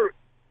LaFleur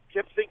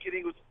kept thinking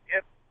he was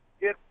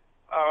get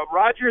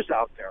Rodgers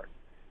out there.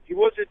 He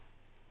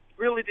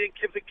really didn't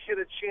give the kid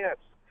a chance.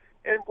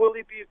 And will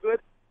he be good?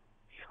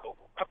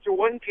 After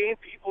one game,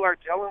 people are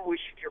telling we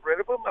should get rid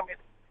of him. I mean,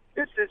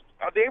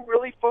 are they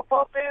really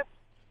football fans?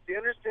 They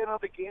understand how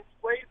the game's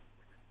played?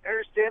 They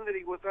understand that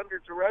he was under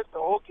duress the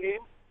whole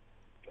game,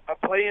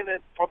 playing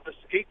it from the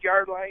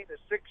 8-yard line, the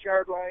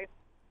 6-yard line.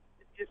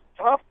 It's just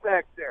tough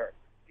back there.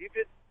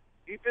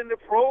 Even the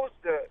pros,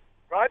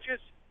 Rodgers,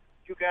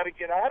 you got to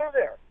get out of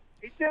there.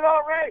 He did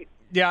all right.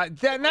 Yeah,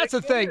 and that's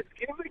the thing.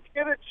 Give the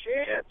kid a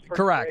chance.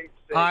 Correct.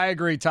 I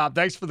agree, Tom.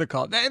 Thanks for the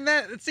call. And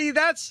that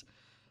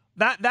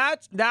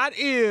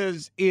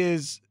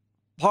is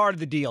part of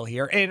the deal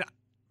here. And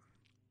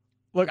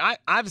look,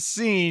 I've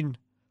seen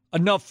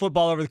enough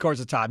football over the course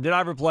of time. Did I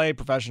ever play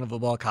professional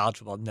football, college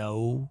football?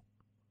 No.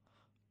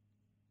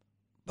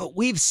 But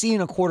we've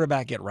seen a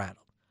quarterback get rattled.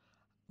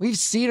 We've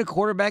seen a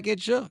quarterback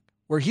get shook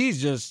where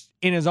he's just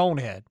in his own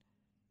head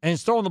and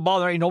he's throwing the ball.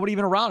 There ain't nobody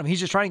even around him. He's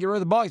just trying to get rid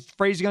of the ball. He's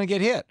afraid he's going to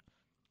get hit.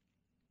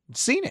 I've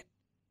seen it.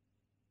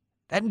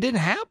 That didn't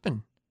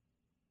happen.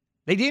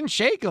 They didn't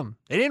shake him.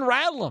 They didn't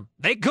rattle him.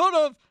 They could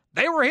have.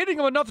 They were hitting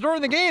him enough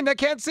during the game. That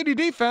Kansas City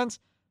defense,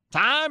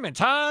 time and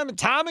time and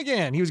time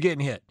again, he was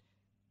getting hit.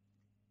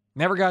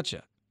 Never got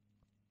you.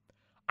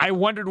 I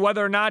wondered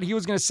whether or not he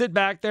was going to sit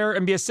back there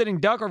and be a sitting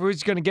duck or if he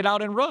was going to get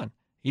out and run.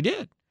 He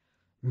did.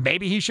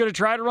 Maybe he should have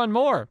tried to run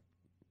more.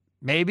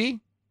 Maybe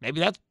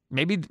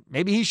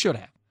he should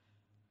have.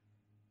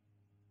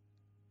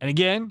 And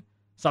again,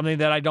 something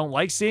that I don't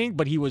like seeing,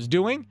 but he was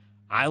doing.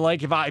 I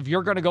like if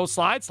you're going to go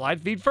slide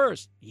feet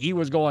first. He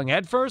was going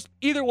head first.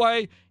 Either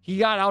way, he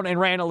got out and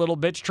ran a little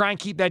bit to try and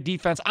keep that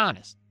defense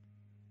honest.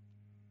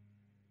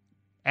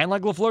 And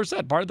like LaFleur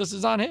said, part of this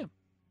is on him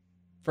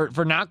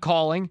for not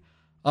calling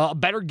a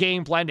better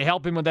game plan to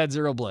help him with that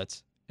zero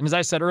blitz. And as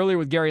I said earlier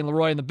with Gary and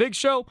Leroy in the Big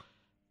Show,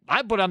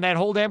 I put on that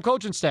whole damn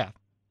coaching staff.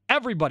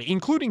 Everybody,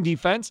 including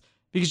defense,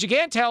 because you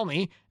can't tell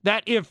me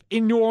that if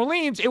in New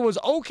Orleans it was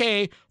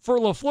okay for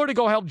LaFleur to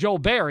go help Joe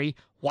Barry,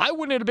 why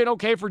wouldn't it have been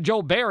okay for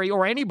Joe Barry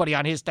or anybody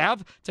on his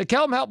staff to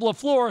come help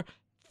LaFleur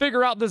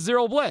figure out the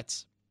zero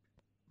blitz?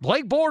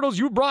 Blake Bortles,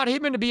 you brought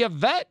him in to be a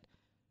vet.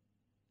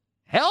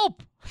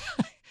 Help.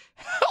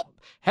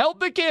 Help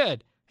the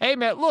kid. Hey,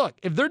 man, look,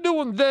 if they're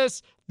doing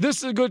this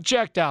is a good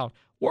check down.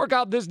 Work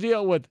out this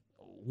deal with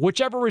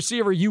whichever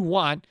receiver you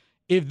want.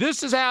 If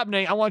this is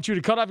happening, I want you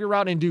to cut off your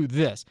route and do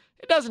this.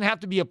 It doesn't have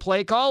to be a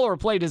play call or a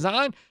play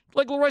design.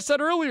 Like Leroy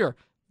said earlier,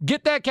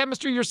 get that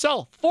chemistry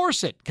yourself.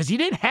 Force it, because he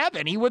didn't have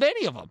any with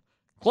any of them.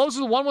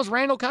 Closest one was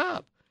Randall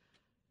Cobb.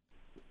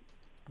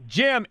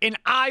 Jim in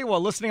Iowa,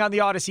 listening on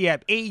the Odyssey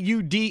app,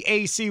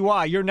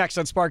 AUDACY. You're next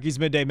on Sparky's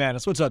Midday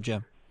Madness. What's up,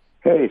 Jim?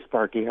 Hey,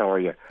 Sparky, how are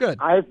you? Good.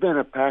 I've been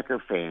a Packer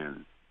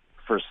fan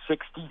for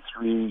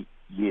 63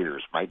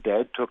 years. My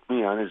dad took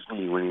me on his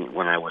knee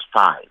when I was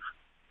 5,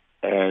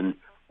 and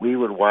we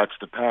would watch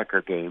the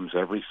Packer games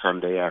every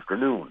Sunday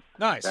afternoon.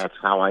 Nice. That's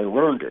how I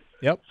learned it.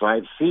 Yep. So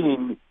I've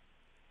seen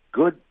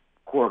good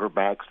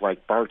quarterbacks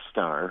like Bart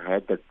Starr,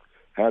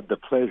 had the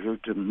pleasure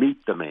to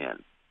meet the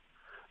man,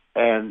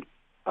 and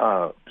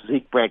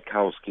Zeke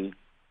Bradkowski.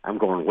 I'm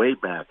going way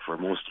back for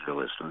most of your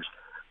listeners,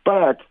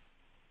 but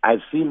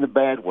I've seen the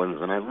bad ones,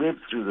 and I lived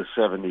through the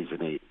 70s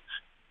and 80s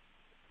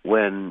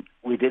when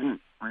we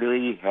didn't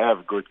really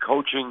have good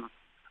coaching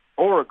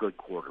or a good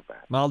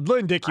quarterback. Well,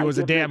 Lynn Dickey was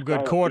a damn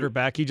good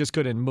quarterback. He just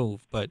couldn't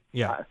move, but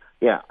yeah.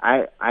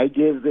 I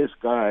give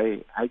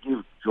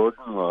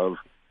Jordan Love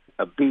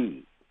a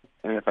B.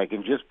 And if I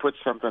can just put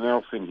something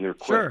else in here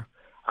quick. Sure.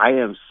 I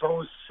am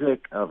so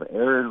sick of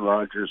Aaron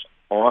Rodgers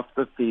off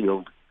the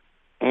field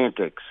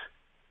antics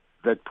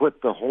that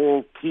put the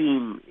whole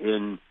team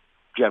in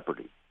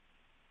jeopardy.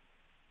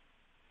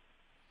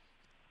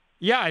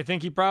 Yeah, I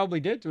think he probably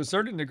did to a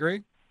certain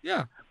degree.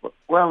 Yeah.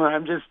 Well,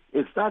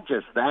 it's not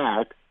just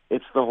that.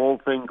 It's the whole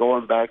thing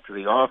going back to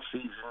the off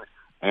season,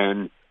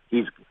 and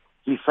he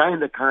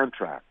signed a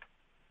contract.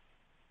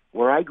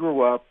 Where I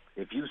grew up,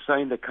 if you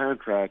signed a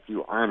contract,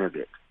 you honored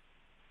it.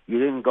 You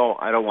didn't go,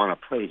 I don't want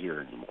to play here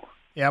anymore.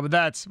 Yeah,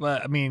 but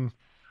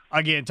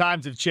again,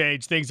 times have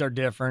changed. Things are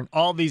different.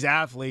 All these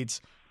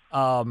athletes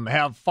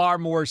have far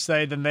more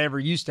say than they ever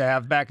used to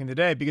have back in the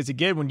day. Because,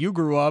 again, when you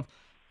grew up,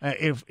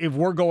 if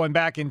we're going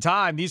back in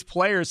time, these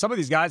players, some of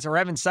these guys are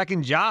having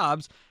second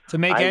jobs to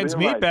make ends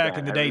meet back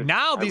in the day.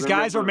 Now these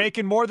guys are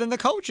making more than the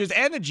coaches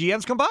and the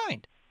GMs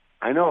combined.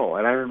 I know,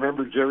 and I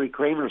remember Jerry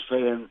Kramer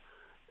saying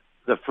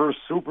the first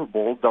Super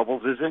Bowl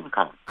doubles his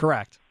income.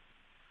 Correct.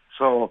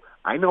 So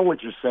I know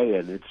what you're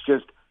saying. It's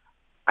just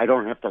I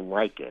don't have to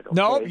like it. Okay?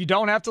 No, you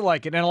don't have to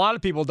like it, and a lot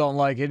of people don't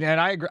like it.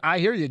 And I agree. I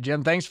hear you,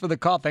 Jim. Thanks for the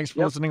call. Thanks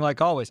for listening,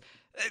 like always.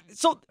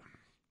 So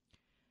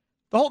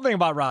the whole thing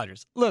about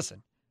Rodgers,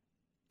 listen.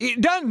 It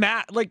doesn't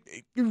matter. Like,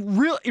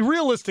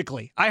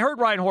 realistically, I heard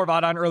Ryan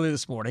Horvath on earlier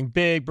this morning.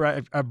 Big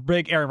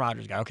Aaron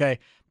Rodgers guy, okay?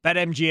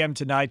 BetMGM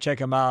tonight. Check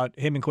him out.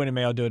 Him and Quinn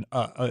Mayo doing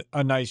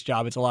a nice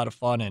job. It's a lot of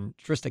fun. And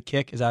Trista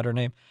Kick, is that her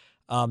name?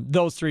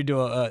 Those three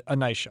do a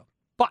nice show.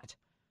 But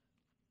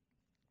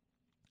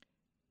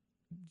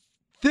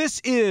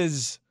this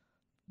is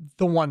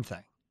the one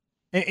thing.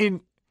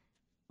 And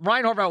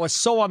Ryan Horvath was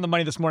so on the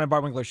money this morning at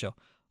Bart Winkler Show.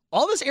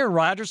 All this Aaron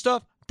Rodgers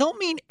stuff don't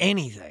mean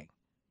anything.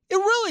 It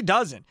really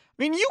doesn't.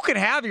 I mean, you could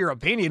have your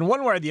opinion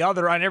one way or the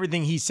other on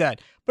everything he said,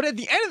 but at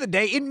the end of the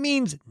day, it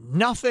means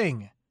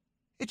nothing.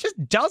 It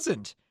just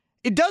doesn't.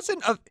 It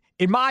doesn't,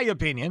 in my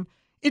opinion,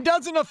 it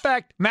doesn't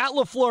affect Matt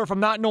LaFleur from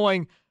not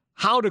knowing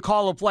how to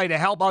call a play to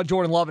help out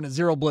Jordan Love in a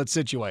zero blitz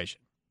situation.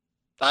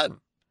 Doesn't.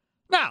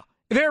 Now,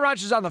 if Aaron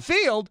Rodgers is on the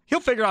field, he'll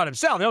figure it out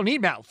himself. They don't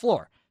need Matt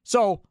LaFleur.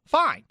 So,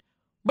 fine.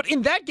 But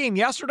in that game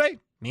yesterday,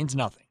 means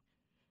nothing.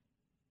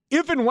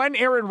 If and when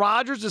Aaron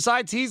Rodgers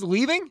decides he's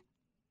leaving,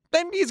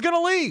 then he's going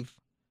to leave.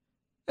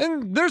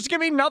 And there's going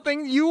to be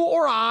nothing you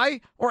or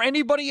I or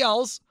anybody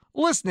else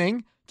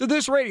listening to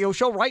this radio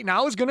show right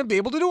now is going to be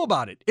able to do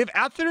about it. If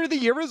after the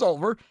year is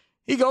over,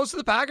 he goes to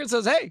the Packers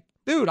and says, hey,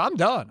 dude, I'm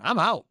done. I'm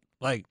out.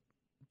 Like,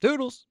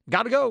 Doodles,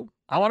 got to go.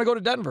 I want to go to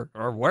Denver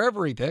or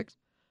wherever he picks.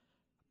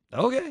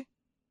 Okay.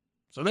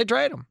 So they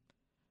trade him.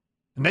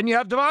 And then you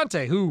have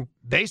Devontae, who,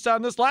 based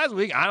on this last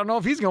week, I don't know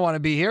if he's going to want to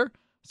be here.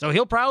 So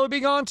he'll probably be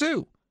gone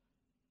too.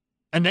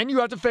 And then you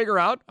have to figure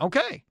out,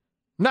 okay,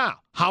 now,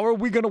 how are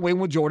we going to win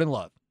with Jordan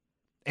Love?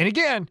 And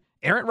again,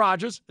 Aaron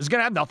Rodgers is going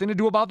to have nothing to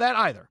do about that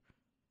either.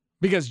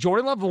 Because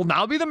Jordan Love will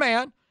now be the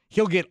man.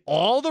 He'll get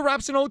all the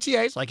reps in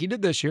OTAs like he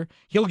did this year.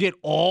 He'll get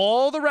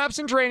all the reps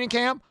in training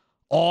camp,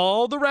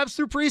 all the reps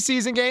through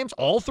preseason games,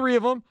 all 3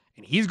 of them.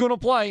 And he's going to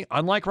play,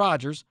 unlike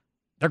Rodgers.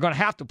 They're going to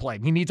have to play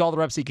him. He needs all the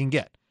reps he can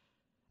get.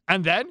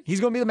 And then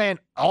he's going to be the man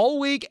all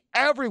week,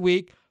 every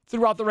week,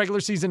 throughout the regular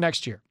season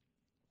next year.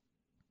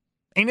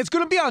 And it's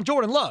going to be on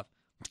Jordan Love.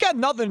 It's got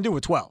nothing to do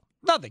with 12.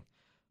 Nothing.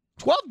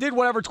 12 did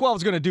whatever 12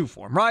 was going to do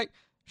for him, right?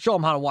 Show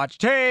him how to watch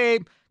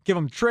tape, give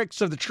him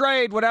tricks of the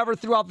trade, whatever,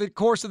 throughout the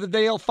course of the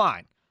deal,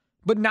 fine.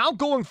 But now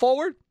going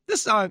forward,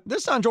 this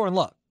is on Jordan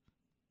Love.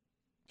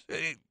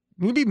 You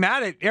can be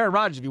mad at Aaron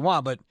Rodgers if you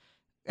want, but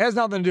it has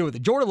nothing to do with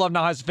it. Jordan Love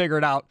now has to figure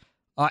it out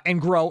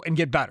and grow and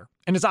get better.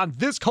 And it's on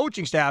this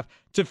coaching staff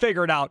to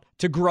figure it out,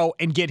 to grow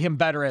and get him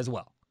better as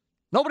well.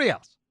 Nobody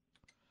else.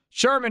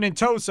 Sherman and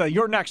Tosa,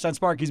 you're next on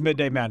Sparky's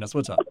Midday Madness.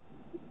 What's up?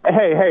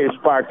 Hey,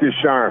 Spark, this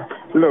Sherman.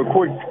 Look,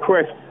 quick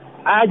question.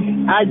 I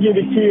give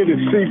a kid a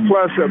C+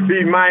 or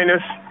B-,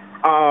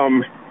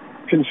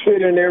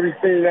 considering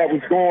everything that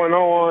was going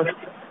on.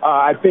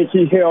 I think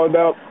he held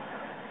up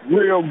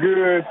real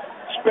good,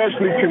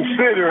 especially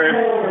considering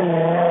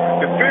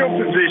the field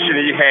position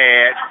he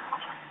had.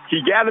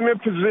 He got him in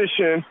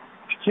position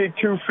to kick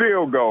 2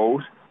 field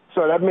goals,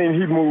 so that means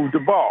he moved the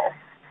ball.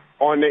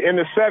 On the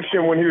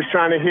interception, when he was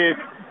trying to hit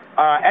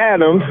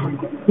Adams,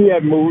 he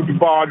had moved the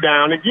ball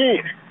down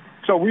again.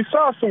 So we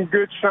saw some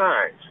good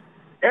signs.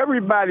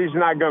 Everybody's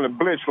not going to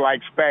blitz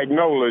like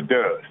Spagnuolo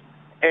does.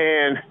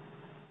 And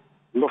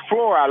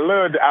LaFleur, I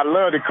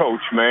love the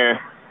coach, man.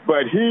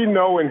 But he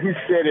know, and he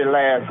said it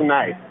last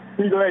night,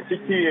 he let the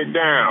kid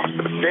down.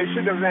 They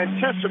should have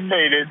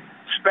anticipated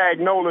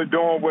Spagnuolo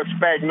doing what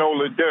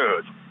Spagnuolo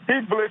does. He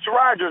blitzed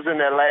Rodgers in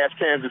that last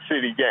Kansas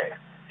City game.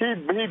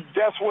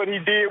 That's what he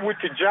did with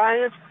the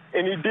Giants,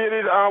 and he did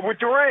it with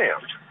the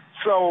Rams.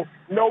 So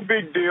no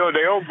big deal.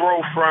 They'll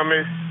grow from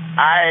it.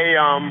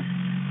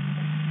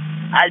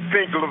 I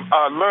think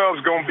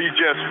Love's gonna be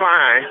just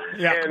fine,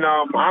 and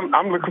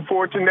I'm looking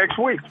forward to next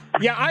week.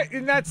 Yeah,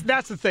 and that's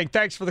the thing.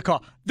 Thanks for the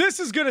call. This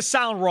is gonna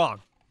sound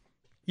wrong.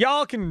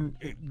 Y'all can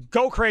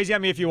go crazy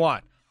at me if you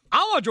want.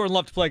 I want Jordan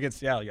Love to play against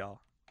Seattle, y'all.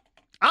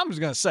 I'm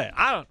just gonna say it.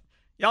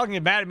 Y'all can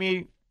get mad at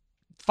me.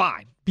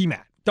 Fine, be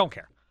mad. Don't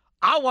care.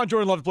 I want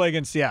Jordan Love to play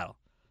against Seattle.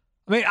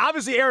 I mean,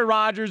 obviously, Aaron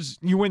Rodgers,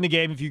 you win the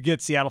game if you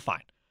get Seattle,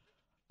 fine.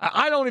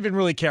 I don't even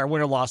really care,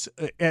 win or loss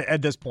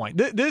at this point.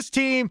 This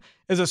team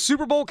is a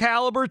Super Bowl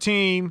caliber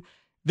team.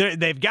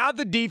 They've got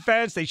the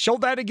defense. They showed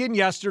that again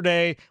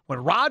yesterday. When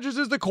Rodgers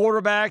is the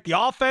quarterback, the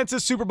offense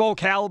is Super Bowl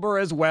caliber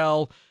as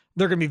well.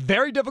 They're going to be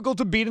very difficult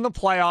to beat in the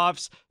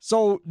playoffs.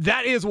 So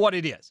that is what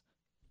it is.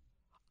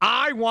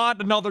 I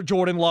want another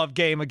Jordan Love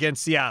game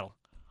against Seattle.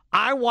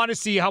 I want to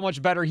see how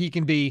much better he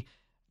can be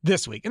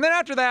this week. And then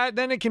after that,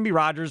 then it can be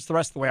Rodgers the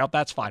rest of the way out.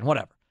 That's fine,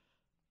 whatever.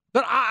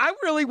 But I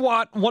really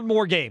want one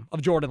more game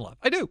of Jordan Love.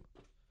 I do.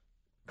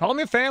 Call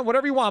me a fan,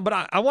 whatever you want,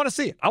 but I want to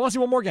see it. I want to see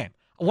one more game.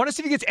 I want to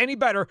see if he gets any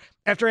better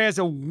after he has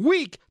a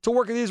week to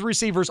work with these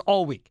receivers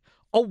all week.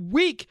 A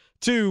week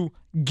to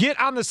get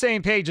on the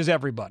same page as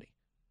everybody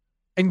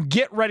and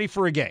get ready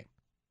for a game.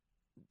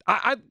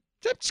 I'm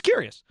just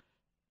curious.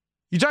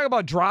 You talk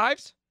about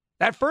drives?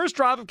 That first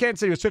drive of Kansas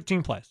City was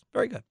 15 plays.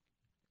 Very good.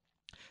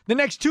 The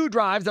next 2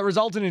 drives that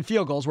resulted in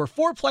field goals were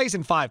 4 plays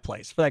and 5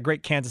 plays for that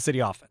great Kansas City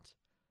offense.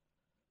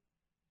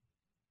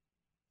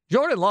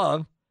 Jordan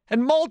Love had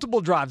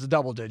multiple drives of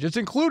double digits,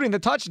 including the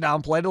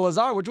touchdown play to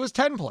Lazard, which was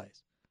 10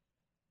 plays.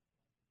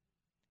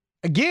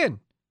 Again,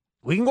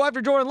 we can go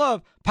after Jordan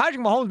Love.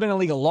 Patrick Mahomes has been in the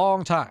league a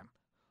long time.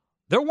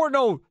 There were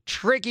no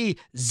tricky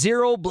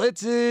 0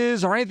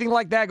 blitzes or anything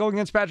like that going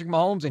against Patrick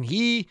Mahomes, and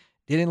he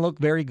didn't look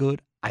very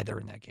good either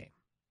in that game.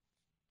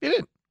 He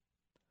didn't.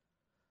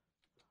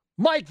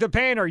 Mike the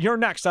Painter, you're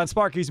next on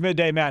Sparky's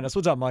Midday Madness.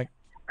 What's up, Mike?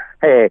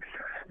 Hey,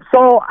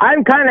 so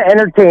I'm kind of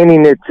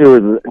entertaining it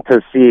to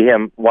see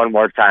him one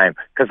more time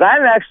because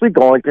I'm actually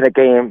going to the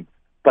game,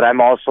 but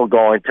I'm also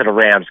going to the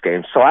Rams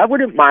game. So I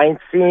wouldn't mind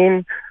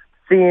seeing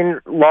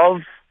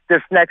Love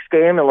this next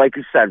game, and like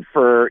you said,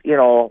 for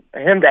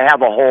him to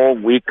have a whole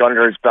week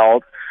under his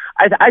belt,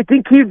 I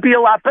think he'd be a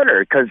lot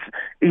better because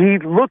he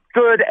looked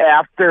good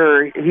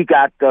after he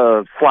got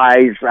the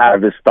flies out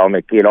of his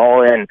stomach,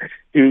 and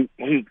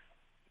he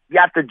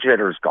got the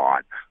jitters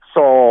gone.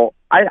 So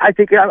I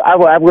think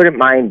I wouldn't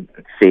mind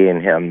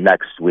seeing him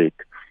next week.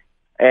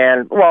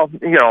 And,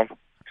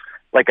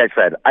 like I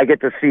said, I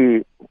get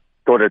to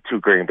go to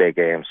 2 Green Bay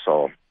games,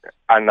 so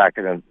I'm not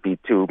going to be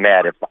too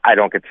mad if I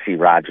don't get to see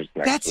Rodgers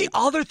next That's week. the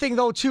other thing,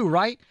 though, too,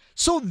 right?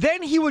 So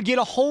then he would get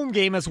a home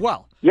game as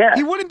well. Yeah,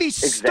 he wouldn't be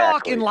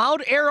stuck in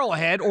loud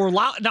Arrowhead or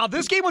loud. Now,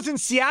 this game was in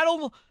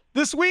Seattle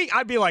this week.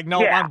 I'd be like,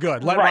 no, I'm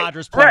good. Let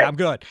Rodgers play. I'm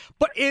good.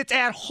 But it's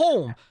at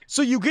home.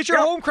 So you get your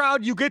home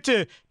crowd. You get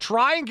to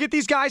try and get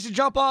these guys to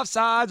jump off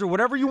sides or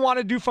whatever you want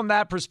to do from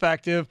that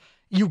perspective.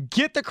 You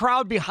get the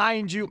crowd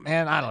behind you.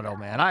 Man, I don't know,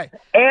 man.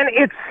 And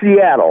it's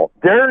Seattle.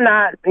 They're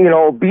not,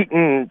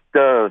 beating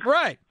the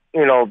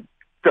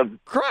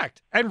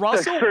correct. And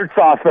Russell, the shirts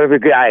off of the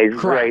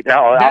guys right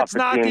now. That's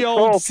not the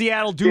old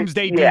Seattle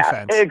Doomsday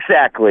defense.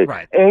 Exactly.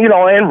 Right. And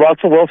and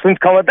Russell Wilson's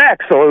coming back,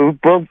 so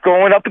we're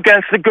going up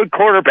against a good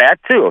quarterback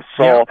too.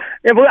 So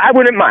I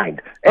wouldn't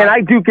mind, and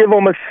I do give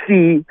him a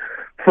C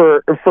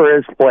for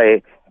his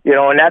play.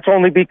 And that's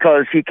only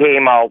because he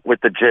came out with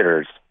the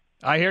jitters.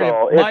 I hear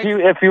you. Mike,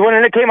 if he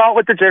wouldn't have came out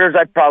with the jitters,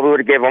 I probably would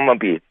have given him a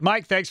B.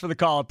 Mike, thanks for the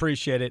call.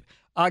 Appreciate it.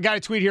 I got a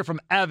tweet here from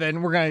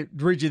Evan. We're going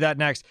to read you that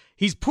next.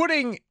 He's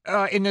putting,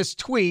 in this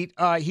tweet,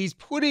 he's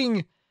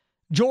putting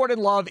Jordan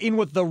Love in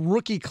with the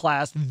rookie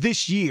class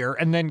this year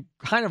and then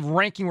kind of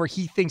ranking where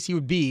he thinks he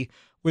would be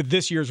with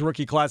this year's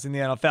rookie class in the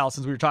NFL,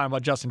 since we were talking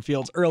about Justin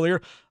Fields earlier.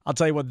 I'll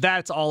tell you what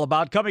that's all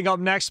about. Coming up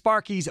next,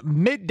 Sparky's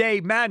Midday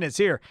Madness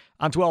here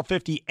on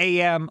 1250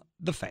 AM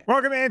The Fan.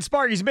 Welcome in,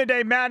 Sparky's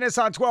Midday Madness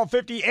on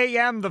 1250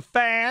 AM The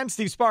Fan.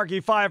 Steve Sparky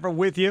Pfeiffer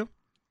with you.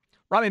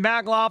 Rami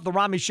Magloff, The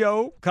Rami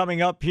Show,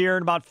 coming up here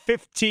in about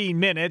 15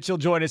 minutes. He'll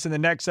join us in the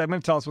next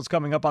segment. Tell us what's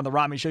coming up on The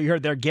Rami Show. You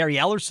heard there Gary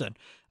Ellerson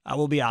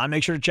will be on.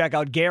 Make sure to check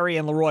out Gary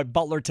and Leroy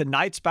Butler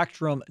tonight.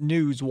 Spectrum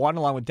News 1,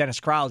 along with Dennis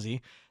Krause.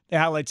 They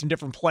highlight some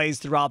different plays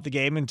throughout the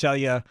game and tell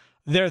you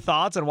their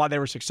thoughts on why they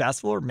were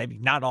successful or maybe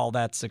not all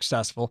that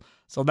successful.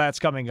 So that's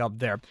coming up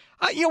there.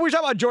 We were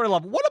talking about Jordan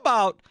Love. What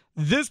about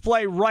this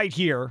play right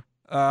here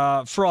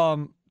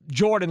from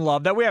Jordan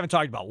Love that we haven't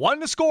talked about?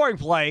 Wasn't a scoring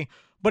play,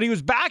 but he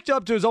was backed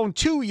up to his own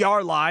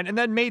 2-yard line and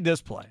then made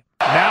this play.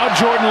 Now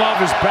Jordan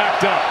Love is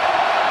backed up.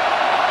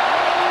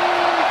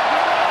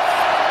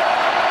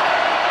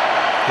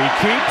 He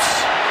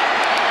keeps,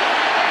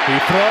 he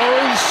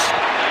throws,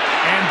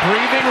 and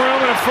breathing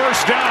room and a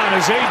first down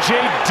as A.J.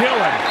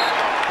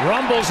 Dillon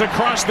rumbles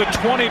across the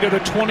 20 to the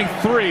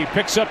 23,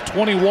 picks up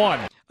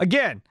 21.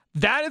 Again,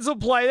 that is a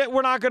play that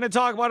we're not going to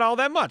talk about all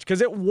that much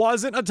because it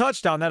wasn't a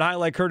touchdown. That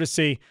highlight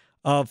courtesy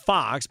of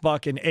Fox,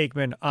 Buck, and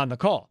Aikman on the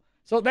call.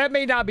 So that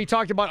may not be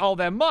talked about all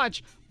that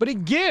much, but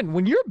again,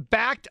 when you're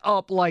backed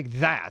up like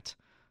that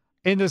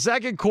in the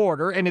second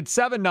quarter and it's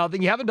 7-0,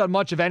 you haven't done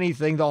much of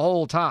anything the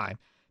whole time,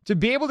 to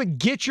be able to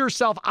get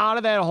yourself out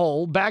of that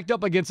hole, backed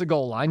up against the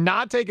goal line,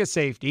 not take a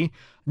safety,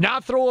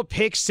 not throw a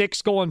pick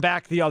six going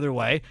back the other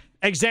way.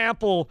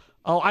 Example,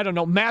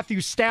 Matthew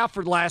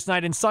Stafford last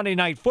night in Sunday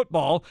Night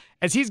Football,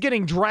 as he's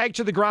getting dragged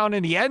to the ground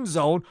in the end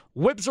zone,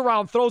 whips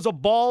around, throws a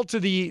ball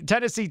to the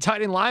Tennessee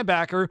tight end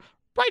linebacker,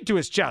 right to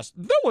his chest.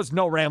 There was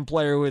no Ram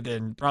player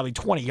within probably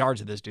 20 yards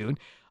of this dude,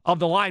 of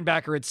the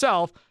linebacker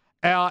itself,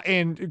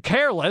 and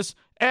careless,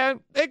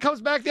 and it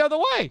comes back the other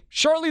way.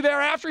 Shortly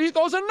thereafter, he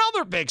throws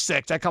another pick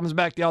six that comes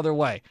back the other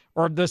way,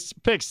 or this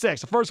pick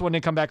six. The first one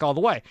didn't come back all the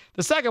way.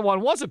 The second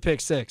one was a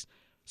pick six.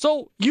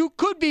 So you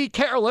could be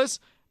careless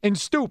and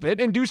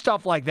stupid and do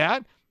stuff like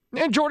that,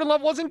 and Jordan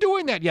Love wasn't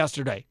doing that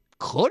yesterday.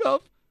 Could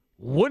have.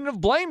 Wouldn't have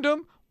blamed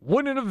him.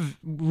 Wouldn't have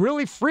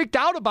really freaked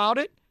out about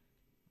it,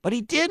 but he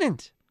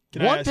didn't.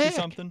 Can I ask you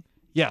something?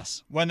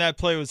 Yes. When that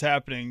play was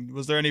happening,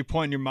 was there any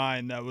point in your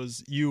mind that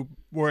was you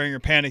worrying or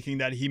panicking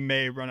that he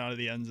may run out of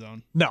the end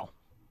zone? No,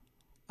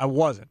 I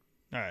wasn't.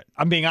 All right.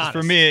 I'm being honest.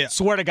 For me,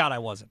 swear to God, I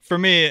wasn't. For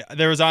me,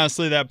 there was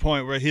honestly that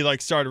point where he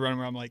started running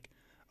where I'm like,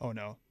 oh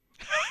no.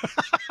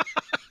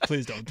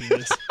 Please don't do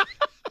this.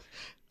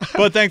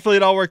 But thankfully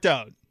it all worked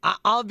out.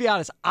 I'll be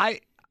honest. I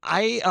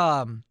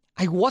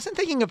wasn't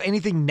thinking of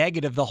anything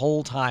negative the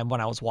whole time when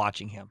I was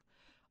watching him.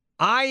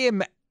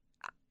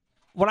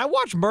 When I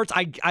watch Mertz,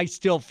 I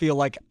still feel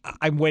like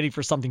I'm waiting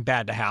for something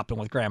bad to happen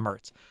with Graham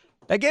Mertz.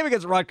 That game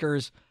against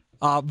Rutgers,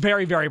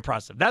 very, very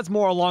impressive. That's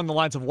more along the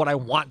lines of what I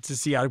want to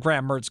see out of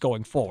Graham Mertz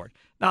going forward.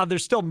 Now,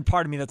 there's still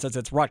part of me that says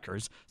it's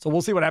Rutgers, so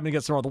we'll see what happens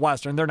against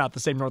Northwestern. They're not the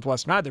same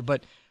Northwestern either,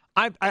 but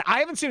I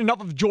haven't seen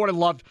enough of Jordan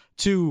Love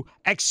to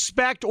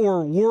expect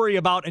or worry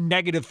about a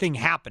negative thing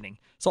happening.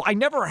 So I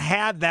never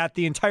had that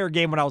the entire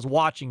game when I was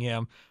watching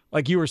him,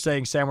 like you were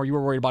saying, Sam, where you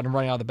were worried about him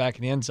running out of the back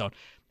of the end zone.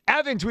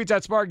 Evan tweets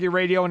at Sparky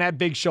Radio and at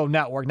Big Show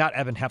Network, not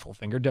Evan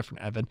Heffelfinger,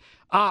 different Evan,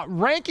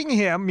 ranking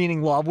him,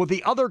 meaning Love, with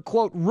the other,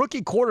 quote,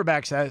 rookie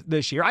quarterbacks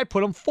this year. I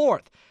put him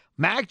fourth.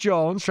 Mac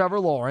Jones, Trevor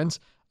Lawrence,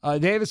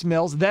 Davis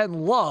Mills, then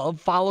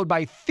Love, followed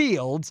by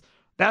Fields.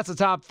 That's the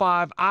top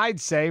five, I'd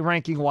say,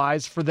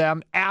 ranking-wise, for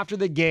them after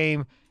the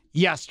game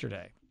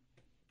yesterday.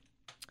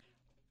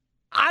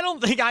 I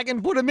don't think I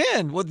can put him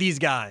in with these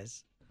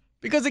guys.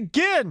 Because,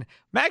 again,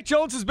 Mac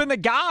Jones has been the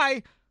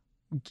guy.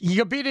 He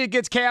competed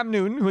against Cam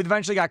Newton, who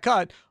eventually got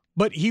cut,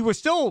 but he was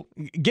still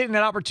getting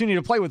that opportunity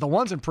to play with the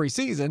ones in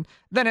preseason,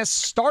 then has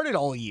started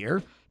all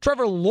year.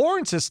 Trevor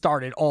Lawrence has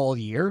started all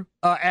year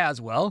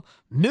as well.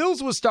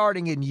 Mills was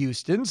starting in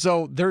Houston,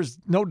 so there's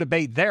no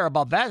debate there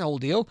about that whole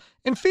deal.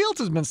 And Fields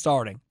has been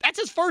starting. That's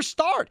his first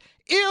start.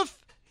 If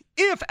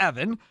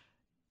Evan,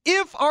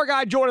 if our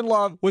guy Jordan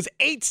Love was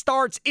 8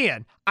 starts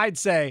in, I'd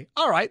say,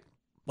 all right,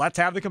 let's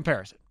have the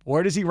comparison.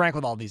 Where does he rank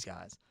with all these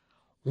guys?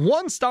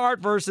 1 start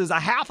versus a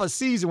half a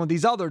season with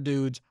these other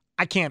dudes,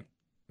 I can't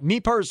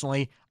make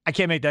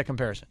that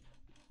comparison.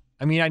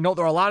 I mean, I know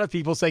there are a lot of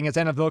people saying his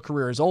NFL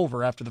career is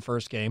over after the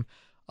first game,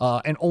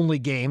 and only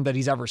game that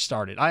he's ever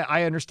started.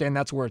 I understand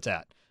that's where it's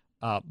at.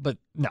 But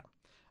no.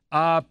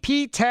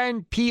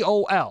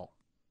 P10POL.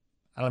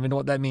 I don't even know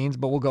what that means,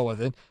 but we'll go with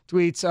it.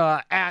 Tweets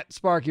at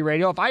Sparky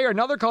Radio. If I hear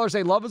another caller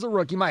say Love is a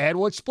rookie, my head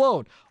will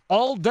explode.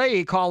 All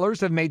day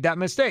callers have made that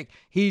mistake.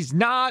 He's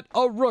not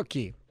a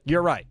rookie.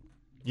 You're right.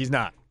 He's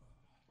not.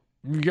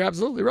 You're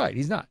absolutely right.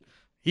 He's not.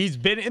 He's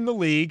been in the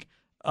league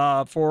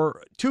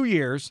for 2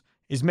 years.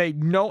 He's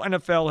made no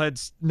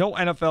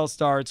NFL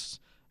starts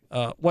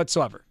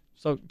whatsoever.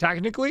 So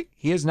technically,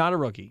 he is not a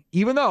rookie,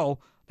 even though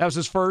that was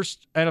his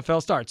first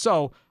NFL start.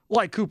 So,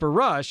 like Cooper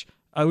Rush,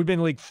 who'd been in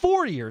the league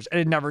 4 years and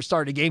had never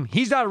started a game,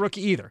 he's not a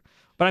rookie either.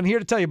 But I'm here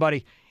to tell you,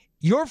 buddy,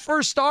 your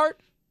first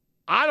start,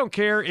 I don't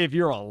care if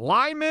you're a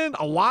lineman,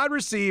 a wide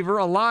receiver,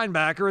 a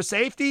linebacker, a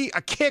safety,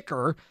 a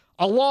kicker,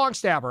 a long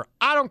snapper.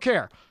 I don't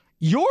care.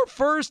 Your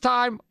first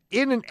time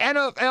in an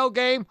NFL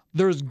game,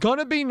 there's going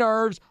to be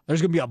nerves.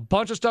 There's going to be a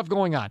bunch of stuff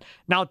going on.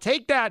 Now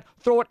take that,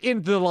 throw it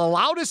into the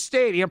loudest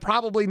stadium,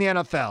 probably in the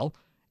NFL,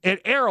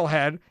 at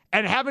Arrowhead,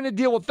 and having to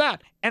deal with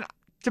that. And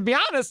to be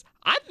honest,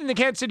 I think the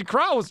Kansas City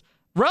crowd was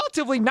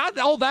relatively not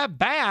all that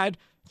bad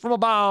from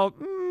about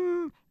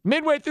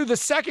midway through the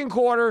second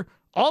quarter,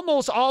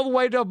 almost all the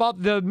way to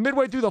about the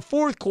midway through the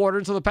fourth quarter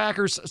until the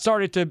Packers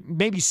started to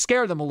maybe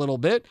scare them a little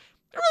bit.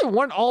 They really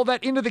weren't all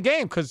that into the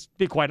game because, to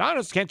be quite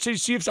honest, Kansas City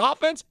Chiefs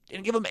offense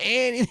didn't give them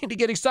anything to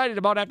get excited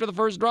about after the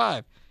first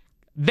drive.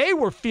 They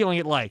were feeling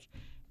it like,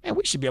 man,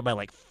 we should be up by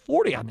like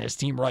 40 on this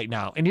team right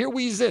now. And here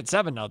we sit,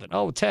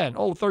 7-0,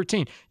 10,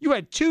 13. You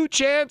had 2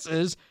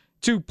 chances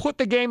to put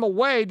the game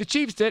away, the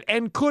Chiefs did,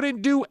 and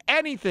couldn't do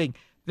anything.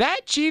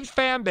 That Chiefs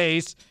fan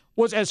base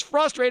was as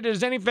frustrated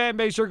as any fan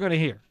base you're going to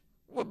hear.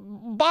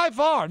 By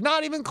far,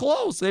 not even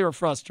close. They were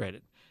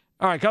frustrated.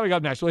 All right, coming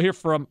up next, we'll hear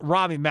from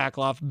Rami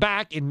Makloff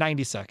back in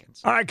 90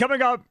 seconds. All right,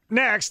 coming up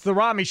next, the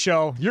Rami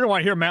Show. You're going to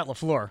want to hear Matt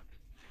LaFleur.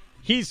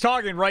 He's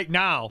talking right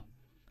now.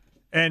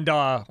 And,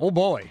 oh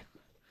boy.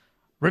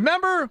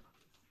 Remember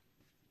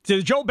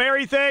the Joe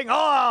Barry thing?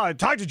 Oh, I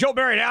talked to Joe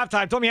Barry at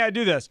halftime, told me how to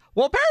do this.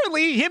 Well,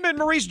 apparently, him and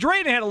Maurice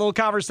Drayton had a little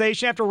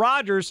conversation after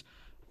Rodgers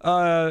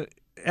had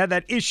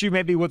that issue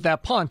maybe with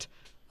that punt.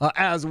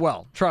 As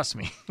well. Trust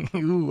me.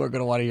 You are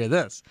going to want to hear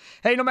this.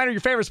 Hey, no matter your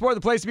favorite sport, the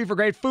place to be for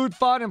great food,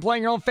 fun, and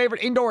playing your own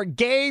favorite indoor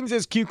games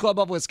is Q Club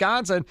of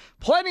Wisconsin.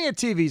 Plenty of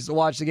TVs to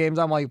watch the games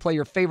on while you play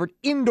your favorite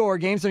indoor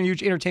games in a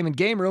huge entertainment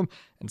game room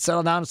and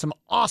settle down to some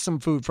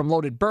awesome food from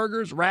loaded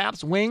burgers,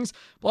 wraps, wings.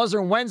 Plus,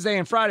 on Wednesday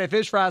and Friday,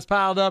 fish fries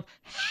piled up.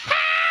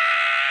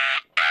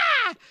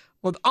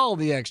 With all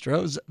the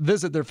extras,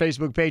 visit their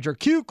Facebook page or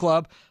Q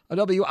Club at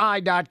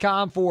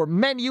WI.com for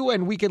menu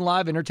and weekend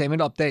live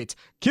entertainment updates.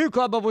 Q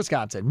Club of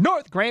Wisconsin,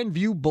 North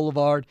Grandview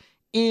Boulevard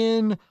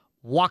in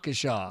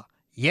Waukesha.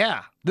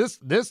 Yeah, this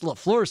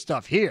LaFleur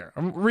stuff here.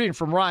 I'm reading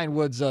from Ryan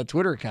Wood's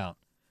Twitter account.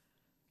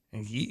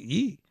 And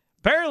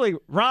apparently,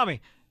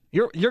 Rami,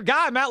 your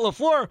guy, Matt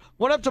LaFleur,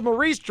 went up to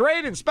Maurice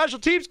Drayton, special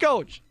teams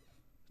coach.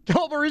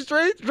 Told Maurice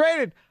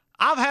Drayton,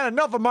 I've had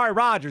enough of Amari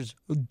Rodgers.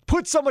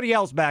 Put somebody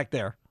else back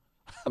there.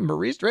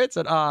 Maurice Drayton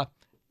said, no,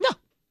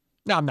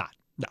 I'm not.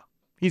 No,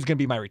 he's going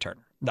to be my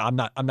returner. No,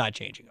 I'm not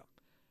changing him.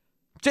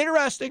 It's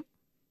interesting.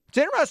 It's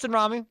interesting,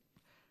 Rami.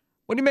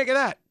 What do you make of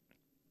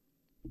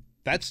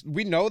that?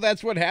 We know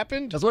that's what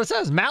happened? That's what it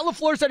says. Matt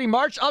LaFleur said he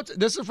marched out.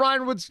 This is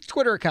Ryan Wood's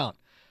Twitter account.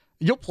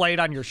 You'll play it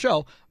on your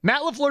show.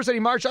 Matt LaFleur said he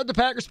marched out the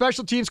Packers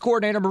special teams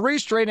coordinator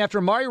Maurice Drayton after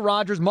Amari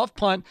Rodgers' muff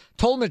punt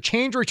told him to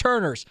change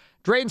returners.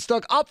 Drayton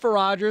stuck up for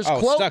Rodgers. Oh,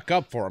 quote, stuck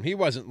up for him. He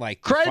wasn't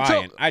like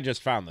defiant. I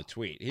just found the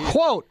tweet.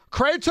 Quote,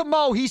 credit to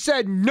Mo. He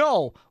said,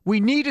 no,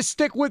 we need to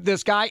stick with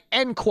this guy,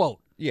 end quote.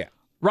 Yeah.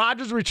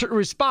 Rodgers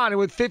responded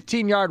with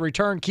 15-yard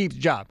return, keeps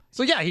job.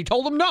 So, yeah, he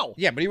told him no.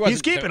 Yeah, but he wasn't.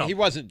 He's keeping him. He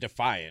wasn't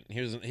defiant.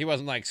 He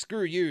wasn't like,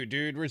 screw you,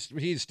 dude.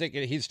 He's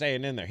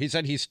staying in there. He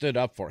said he stood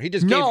up for it. He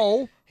just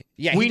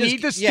we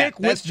need to stick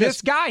with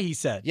this guy, he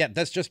said. Yeah,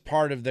 that's just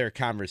part of their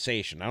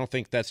conversation. I don't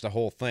think that's the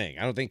whole thing.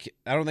 I don't think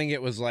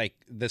it was like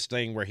this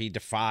thing where he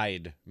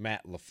defied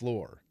Matt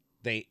LaFleur.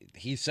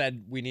 He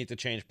said we need to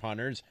change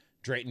punters.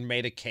 Drayton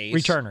made a case.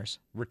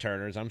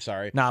 Returners, I'm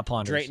sorry. Not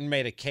punters. Drayton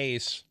made a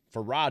case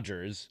for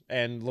Rodgers,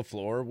 and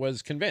LaFleur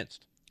was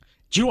convinced.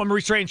 Do you know what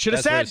Maurice Drayton should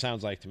have said? That's what it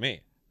sounds like to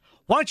me.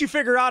 Why don't you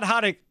figure out how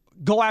to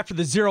go after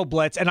the zero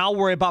blitz, and I'll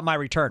worry about my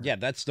return? Yeah,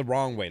 that's the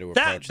wrong way to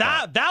approach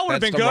that. That would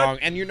have been good.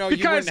 And you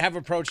wouldn't have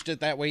approached it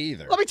that way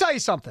either. Let me tell you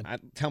something.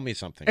 Tell me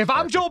something. If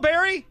I'm Joe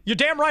Barry, you're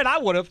damn right I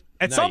would have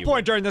at some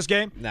point during this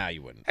game. No,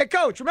 you wouldn't. Hey,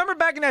 Coach, remember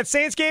back in that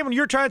Saints game when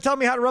you were trying to tell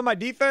me how to run my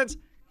defense?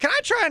 Can I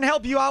try and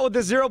help you out with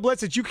the zero blitz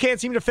that you can't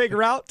seem to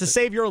figure out to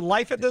save your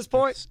life at this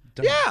point?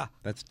 Yeah.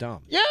 That's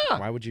dumb. Yeah.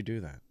 Why would you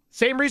do that?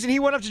 Same reason he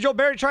went up to Joe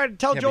Barry to try to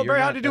tell Joe Barry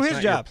how to do his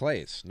That's not job. your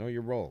place. Know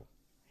your role.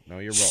 Know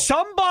your role.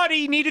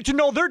 Somebody needed to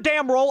know their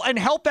damn role and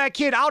help that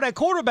kid out at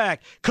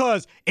quarterback,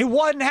 because it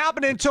wasn't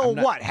happening until,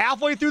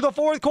 halfway through the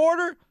fourth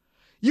quarter?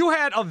 You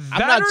had a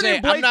veteran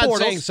in Blake Bortles. I'm not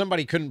saying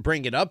somebody couldn't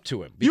bring it up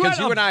to him, because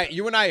you and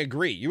I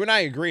agree. You and I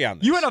agree on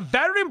this. You had a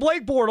veteran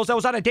Blake Bortles that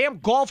was on a damn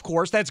golf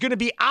course that's going to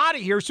be out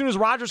of here as soon as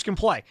Rodgers can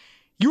play.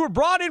 You were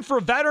brought in for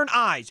veteran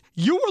eyes.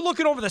 You were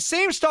looking over the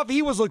same stuff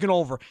he was looking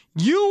over.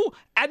 You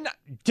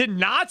did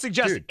not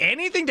suggest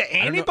anything to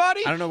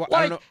anybody. I don't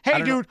know.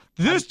 Hey, dude,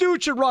 this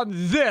dude should run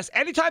this.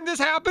 Anytime this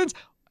happens,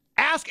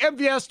 ask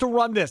MVS to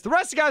run this. The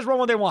rest of the guys run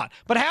what they want,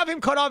 but have him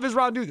cut off his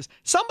route and do this.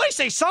 Somebody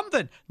say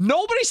something.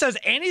 Nobody says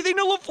anything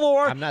to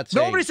LaFleur. I'm not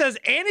saying. Nobody says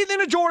anything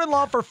to Jordan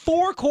Love for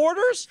 4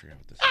 quarters.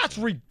 That's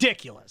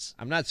ridiculous.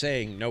 I'm not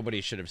saying nobody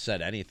should have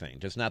said anything,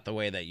 just not the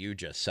way that you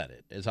just said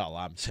it, is all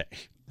I'm saying.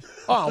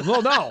 Oh,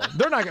 well, no.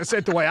 They're not going to say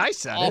it the way I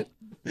said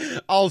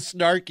it. All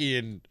snarky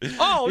and,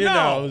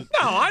 no,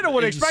 I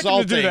don't expect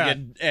them to do that.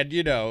 And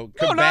combative.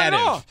 No, not at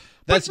all.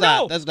 That's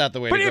not the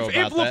way to go about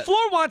that. But if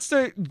LaFleur wants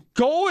to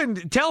go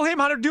and tell him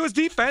how to do his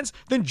defense,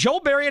 then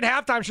Joe Barry at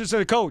halftime should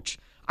say, Coach,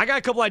 I got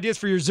a couple ideas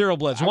for your zero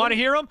blitz. You want to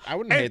hear them? I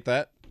wouldn't hate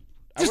that.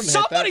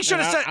 Somebody should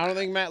have said. I don't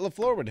think Matt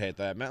LaFleur would hate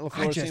that. Matt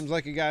LaFleur seems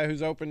like a guy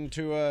who's open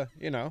to,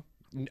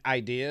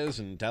 ideas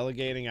and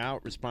delegating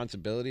out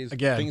responsibilities.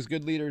 Again, things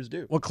good leaders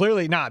do. Well,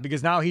 clearly not,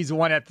 because now he's the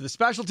one at the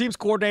special teams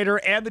coordinator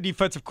and the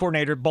defensive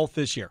coordinator both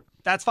this year.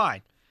 That's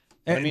fine.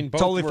 I mean,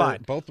 totally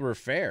fine. Both were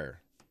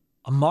fair.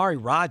 Amari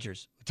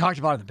Rodgers, we talked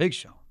about it in the big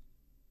show.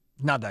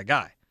 Not that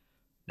guy.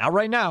 Not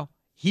right now.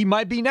 He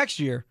might be next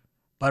year,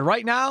 but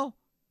right now,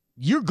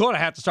 you're going to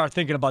have to start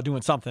thinking about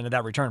doing something at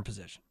that return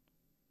position.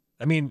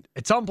 I mean,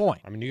 at some point.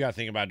 I mean, you got to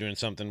think about doing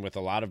something with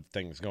a lot of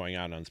things going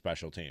on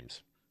special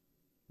teams.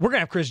 We're going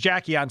to have Chris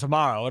Jackie on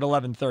tomorrow at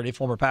 11:30,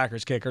 former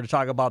Packers kicker, to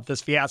talk about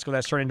this fiasco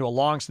that's turned into a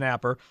long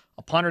snapper,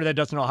 a punter that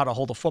doesn't know how to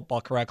hold a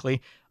football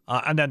correctly,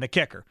 and then the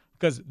kicker.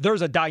 Because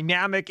there's a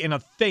dynamic and a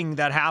thing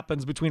that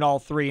happens between all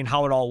three and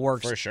how it all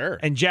works. For sure.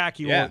 And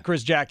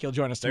Chris Jackie will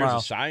join us tomorrow.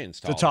 There's a science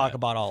to talk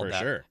about all of that.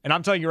 For sure. And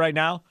I'm telling you right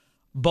now,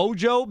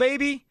 Bojo,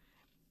 baby,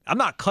 I'm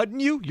not cutting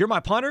you. You're my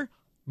punter.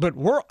 But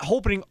we're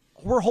holding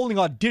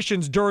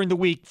auditions during the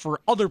week for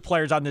other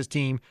players on this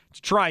team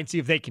to try and see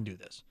if they can do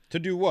this. To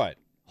do what?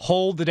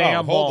 Hold the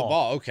damn ball. Hold the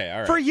ball. Okay, all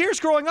right. For years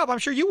growing up, I'm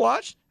sure you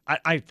watched.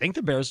 I think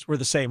the Bears were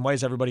the same way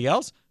as everybody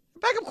else. The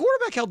backup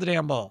quarterback held the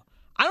damn ball.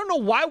 I don't know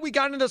why we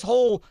got into this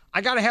whole, I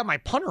got to have my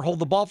punter hold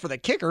the ball for the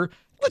kicker.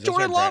 Let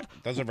Jordan Love.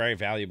 Those are very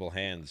valuable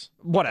hands.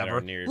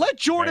 Whatever. Let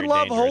Jordan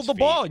Love hold the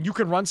ball. You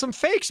can run some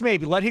fakes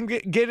maybe. Let him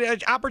get an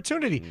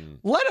opportunity.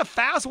 Let a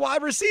fast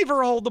wide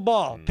receiver hold the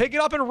ball. Pick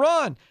it up and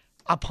run.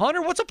 A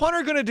punter? What's a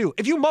punter going to do?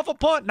 If you muff a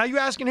punt, now you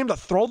asking him to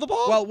throw the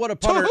ball? Well,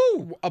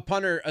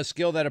 a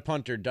skill that a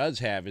punter does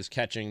have is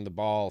catching the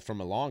ball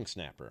from a long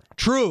snapper.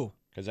 True.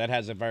 Because that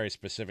has a very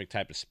specific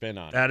type of spin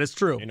on it. That is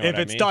true. You know if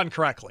it's done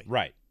correctly.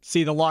 Right.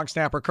 See the long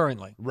snapper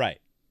currently. Right.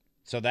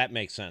 So that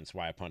makes sense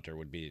why a punter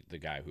would be the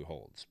guy who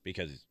holds,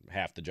 because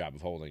half the job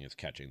of holding is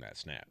catching that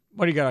snap.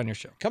 What do you got on your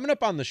show? Coming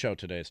up on the show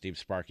today, Steve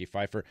Sparky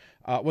Pfeiffer.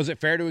 Was it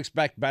fair to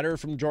expect better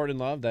from Jordan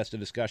Love? That's the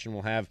discussion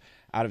we'll have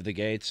out of the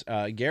gates.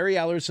 Gary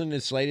Ellerson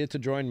is slated to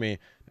join me.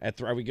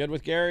 Are we good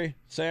with Gary?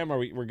 Sam,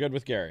 we're good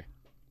with Gary?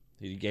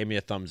 He gave me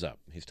a thumbs up.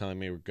 He's telling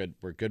me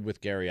we're good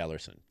with Gary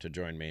Ellerson to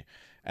join me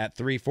at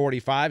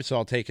 3:45, so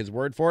I'll take his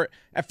word for it.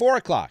 At 4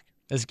 o'clock.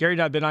 Has Gary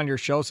not been on your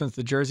show since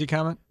the Jersey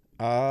comment?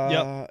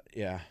 Yep.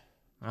 Yeah.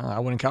 I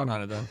wouldn't count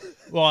on it then.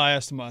 Well, I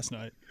asked him last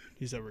night.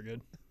 He said we're good.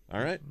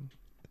 All right.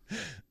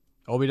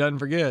 Hope he doesn't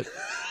forget.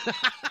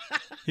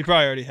 He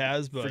probably already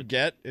has, but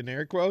forget in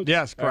air quotes?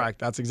 Yes, correct. Right.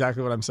 That's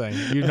exactly what I'm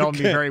saying. You know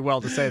me very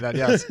well to say that,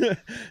 yes.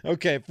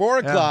 Okay, 4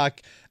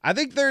 o'clock. I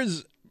think there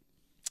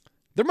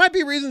might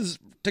be reasons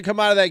to come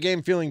out of that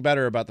game feeling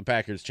better about the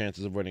Packers'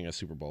 chances of winning a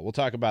Super Bowl. We'll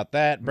talk about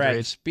that. Brad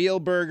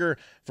Spielberger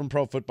from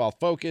Pro Football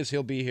Focus.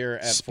 He'll be here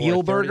at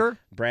 4:30. Spielberger?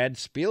 Brad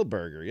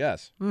Spielberger,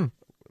 yes.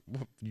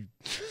 You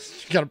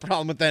got a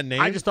problem with that name?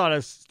 I just thought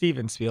of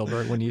Steven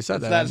Spielberg when you said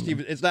that.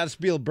 It's not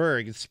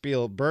Spielberg. It's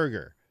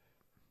Spielberger.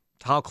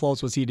 How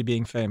close was he to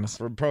being famous?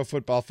 From Pro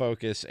Football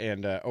Focus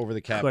and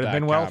OverTheCap.com. Could have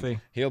been wealthy.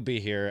 He'll be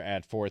here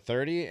at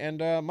 4:30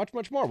 and much,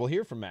 much more. We'll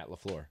hear from Matt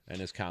LaFleur and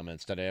his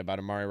comments today about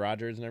Amari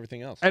Rodgers and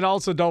everything else. And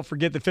also, don't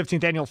forget the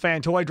 15th Annual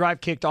Fan Toy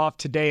Drive kicked off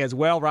today as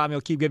well. Rami will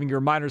keep giving you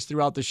reminders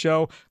throughout the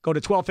show. Go to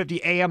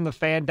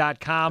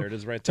 1250amthefan.com there it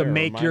is right there, to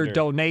make your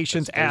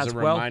donations as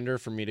well. There's a reminder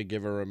for me to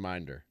give a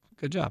reminder.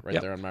 Good job. Right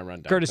there on my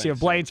rundown. Courtesy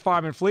of Blaine's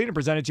Farm and Fleet and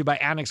presented to you by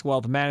Annex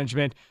Wealth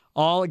Management.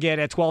 All again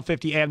at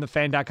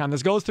 1250amthefan.com.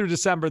 This goes through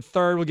December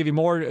 3rd. We'll give you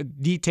more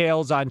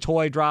details on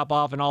toy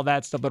drop-off and all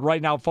that stuff. But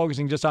right now,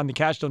 focusing just on the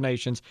cash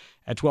donations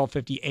at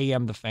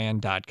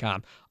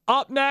 1250amthefan.com.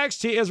 Up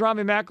next, he is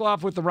Rami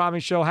Makloff with The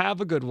Rami Show.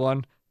 Have a good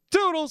one.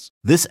 Toodles!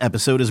 This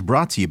episode is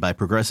brought to you by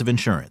Progressive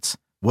Insurance.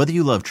 Whether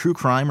you love true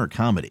crime or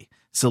comedy,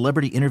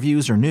 celebrity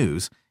interviews or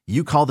news,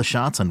 you call the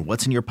shots on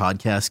what's in your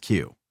podcast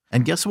queue.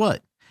 And guess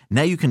what?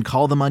 Now you can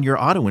call them on your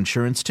auto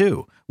insurance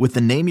too with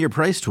the Name Your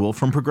Price tool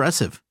from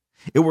Progressive.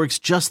 It works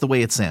just the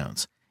way it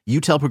sounds. You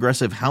tell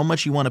Progressive how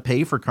much you want to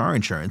pay for car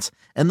insurance,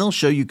 and they'll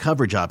show you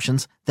coverage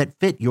options that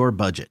fit your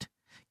budget.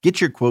 Get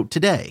your quote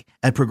today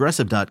at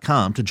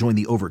Progressive.com to join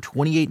the over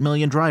 28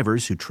 million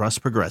drivers who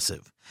trust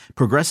Progressive.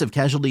 Progressive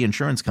Casualty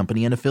Insurance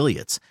Company and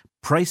Affiliates.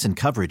 Price and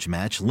coverage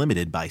match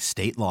limited by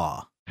state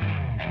law.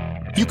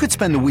 You could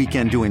spend the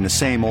weekend doing the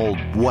same old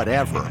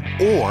whatever,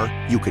 or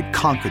you could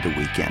conquer the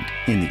weekend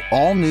in the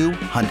all-new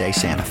Hyundai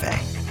Santa Fe.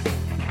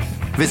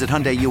 Visit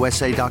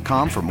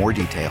HyundaiUSA.com for more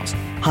details.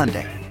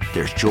 Hyundai,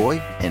 there's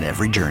joy in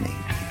every journey.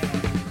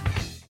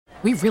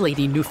 We really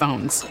need new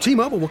phones.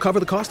 T-Mobile will cover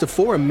the cost of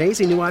 4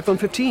 amazing new iPhone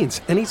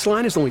 15s, and each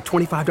line is only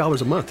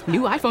 $25 a month.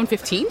 New iPhone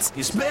 15s?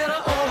 It's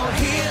better over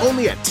here.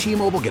 Only at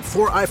T-Mobile, get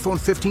 4 iPhone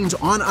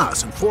 15s on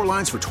us and 4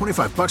 lines for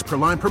 $25 per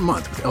line per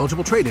month with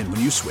eligible trade-in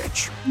when you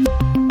switch.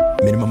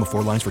 Minimum of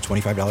 4 lines for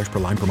 $25 per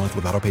line per month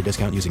with autopay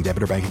discount using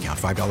debit or bank account.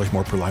 $5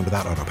 more per line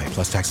without autopay,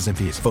 plus taxes and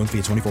fees. Phone fee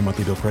at 24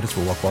 monthly bill credits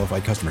for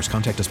well-qualified customers.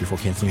 Contact us before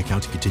canceling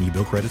account to continue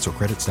bill credits or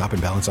credit stop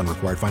and balance on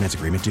required finance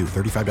agreement due.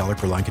 $35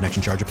 per line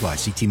connection charge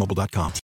applies. See T-Mobile.com.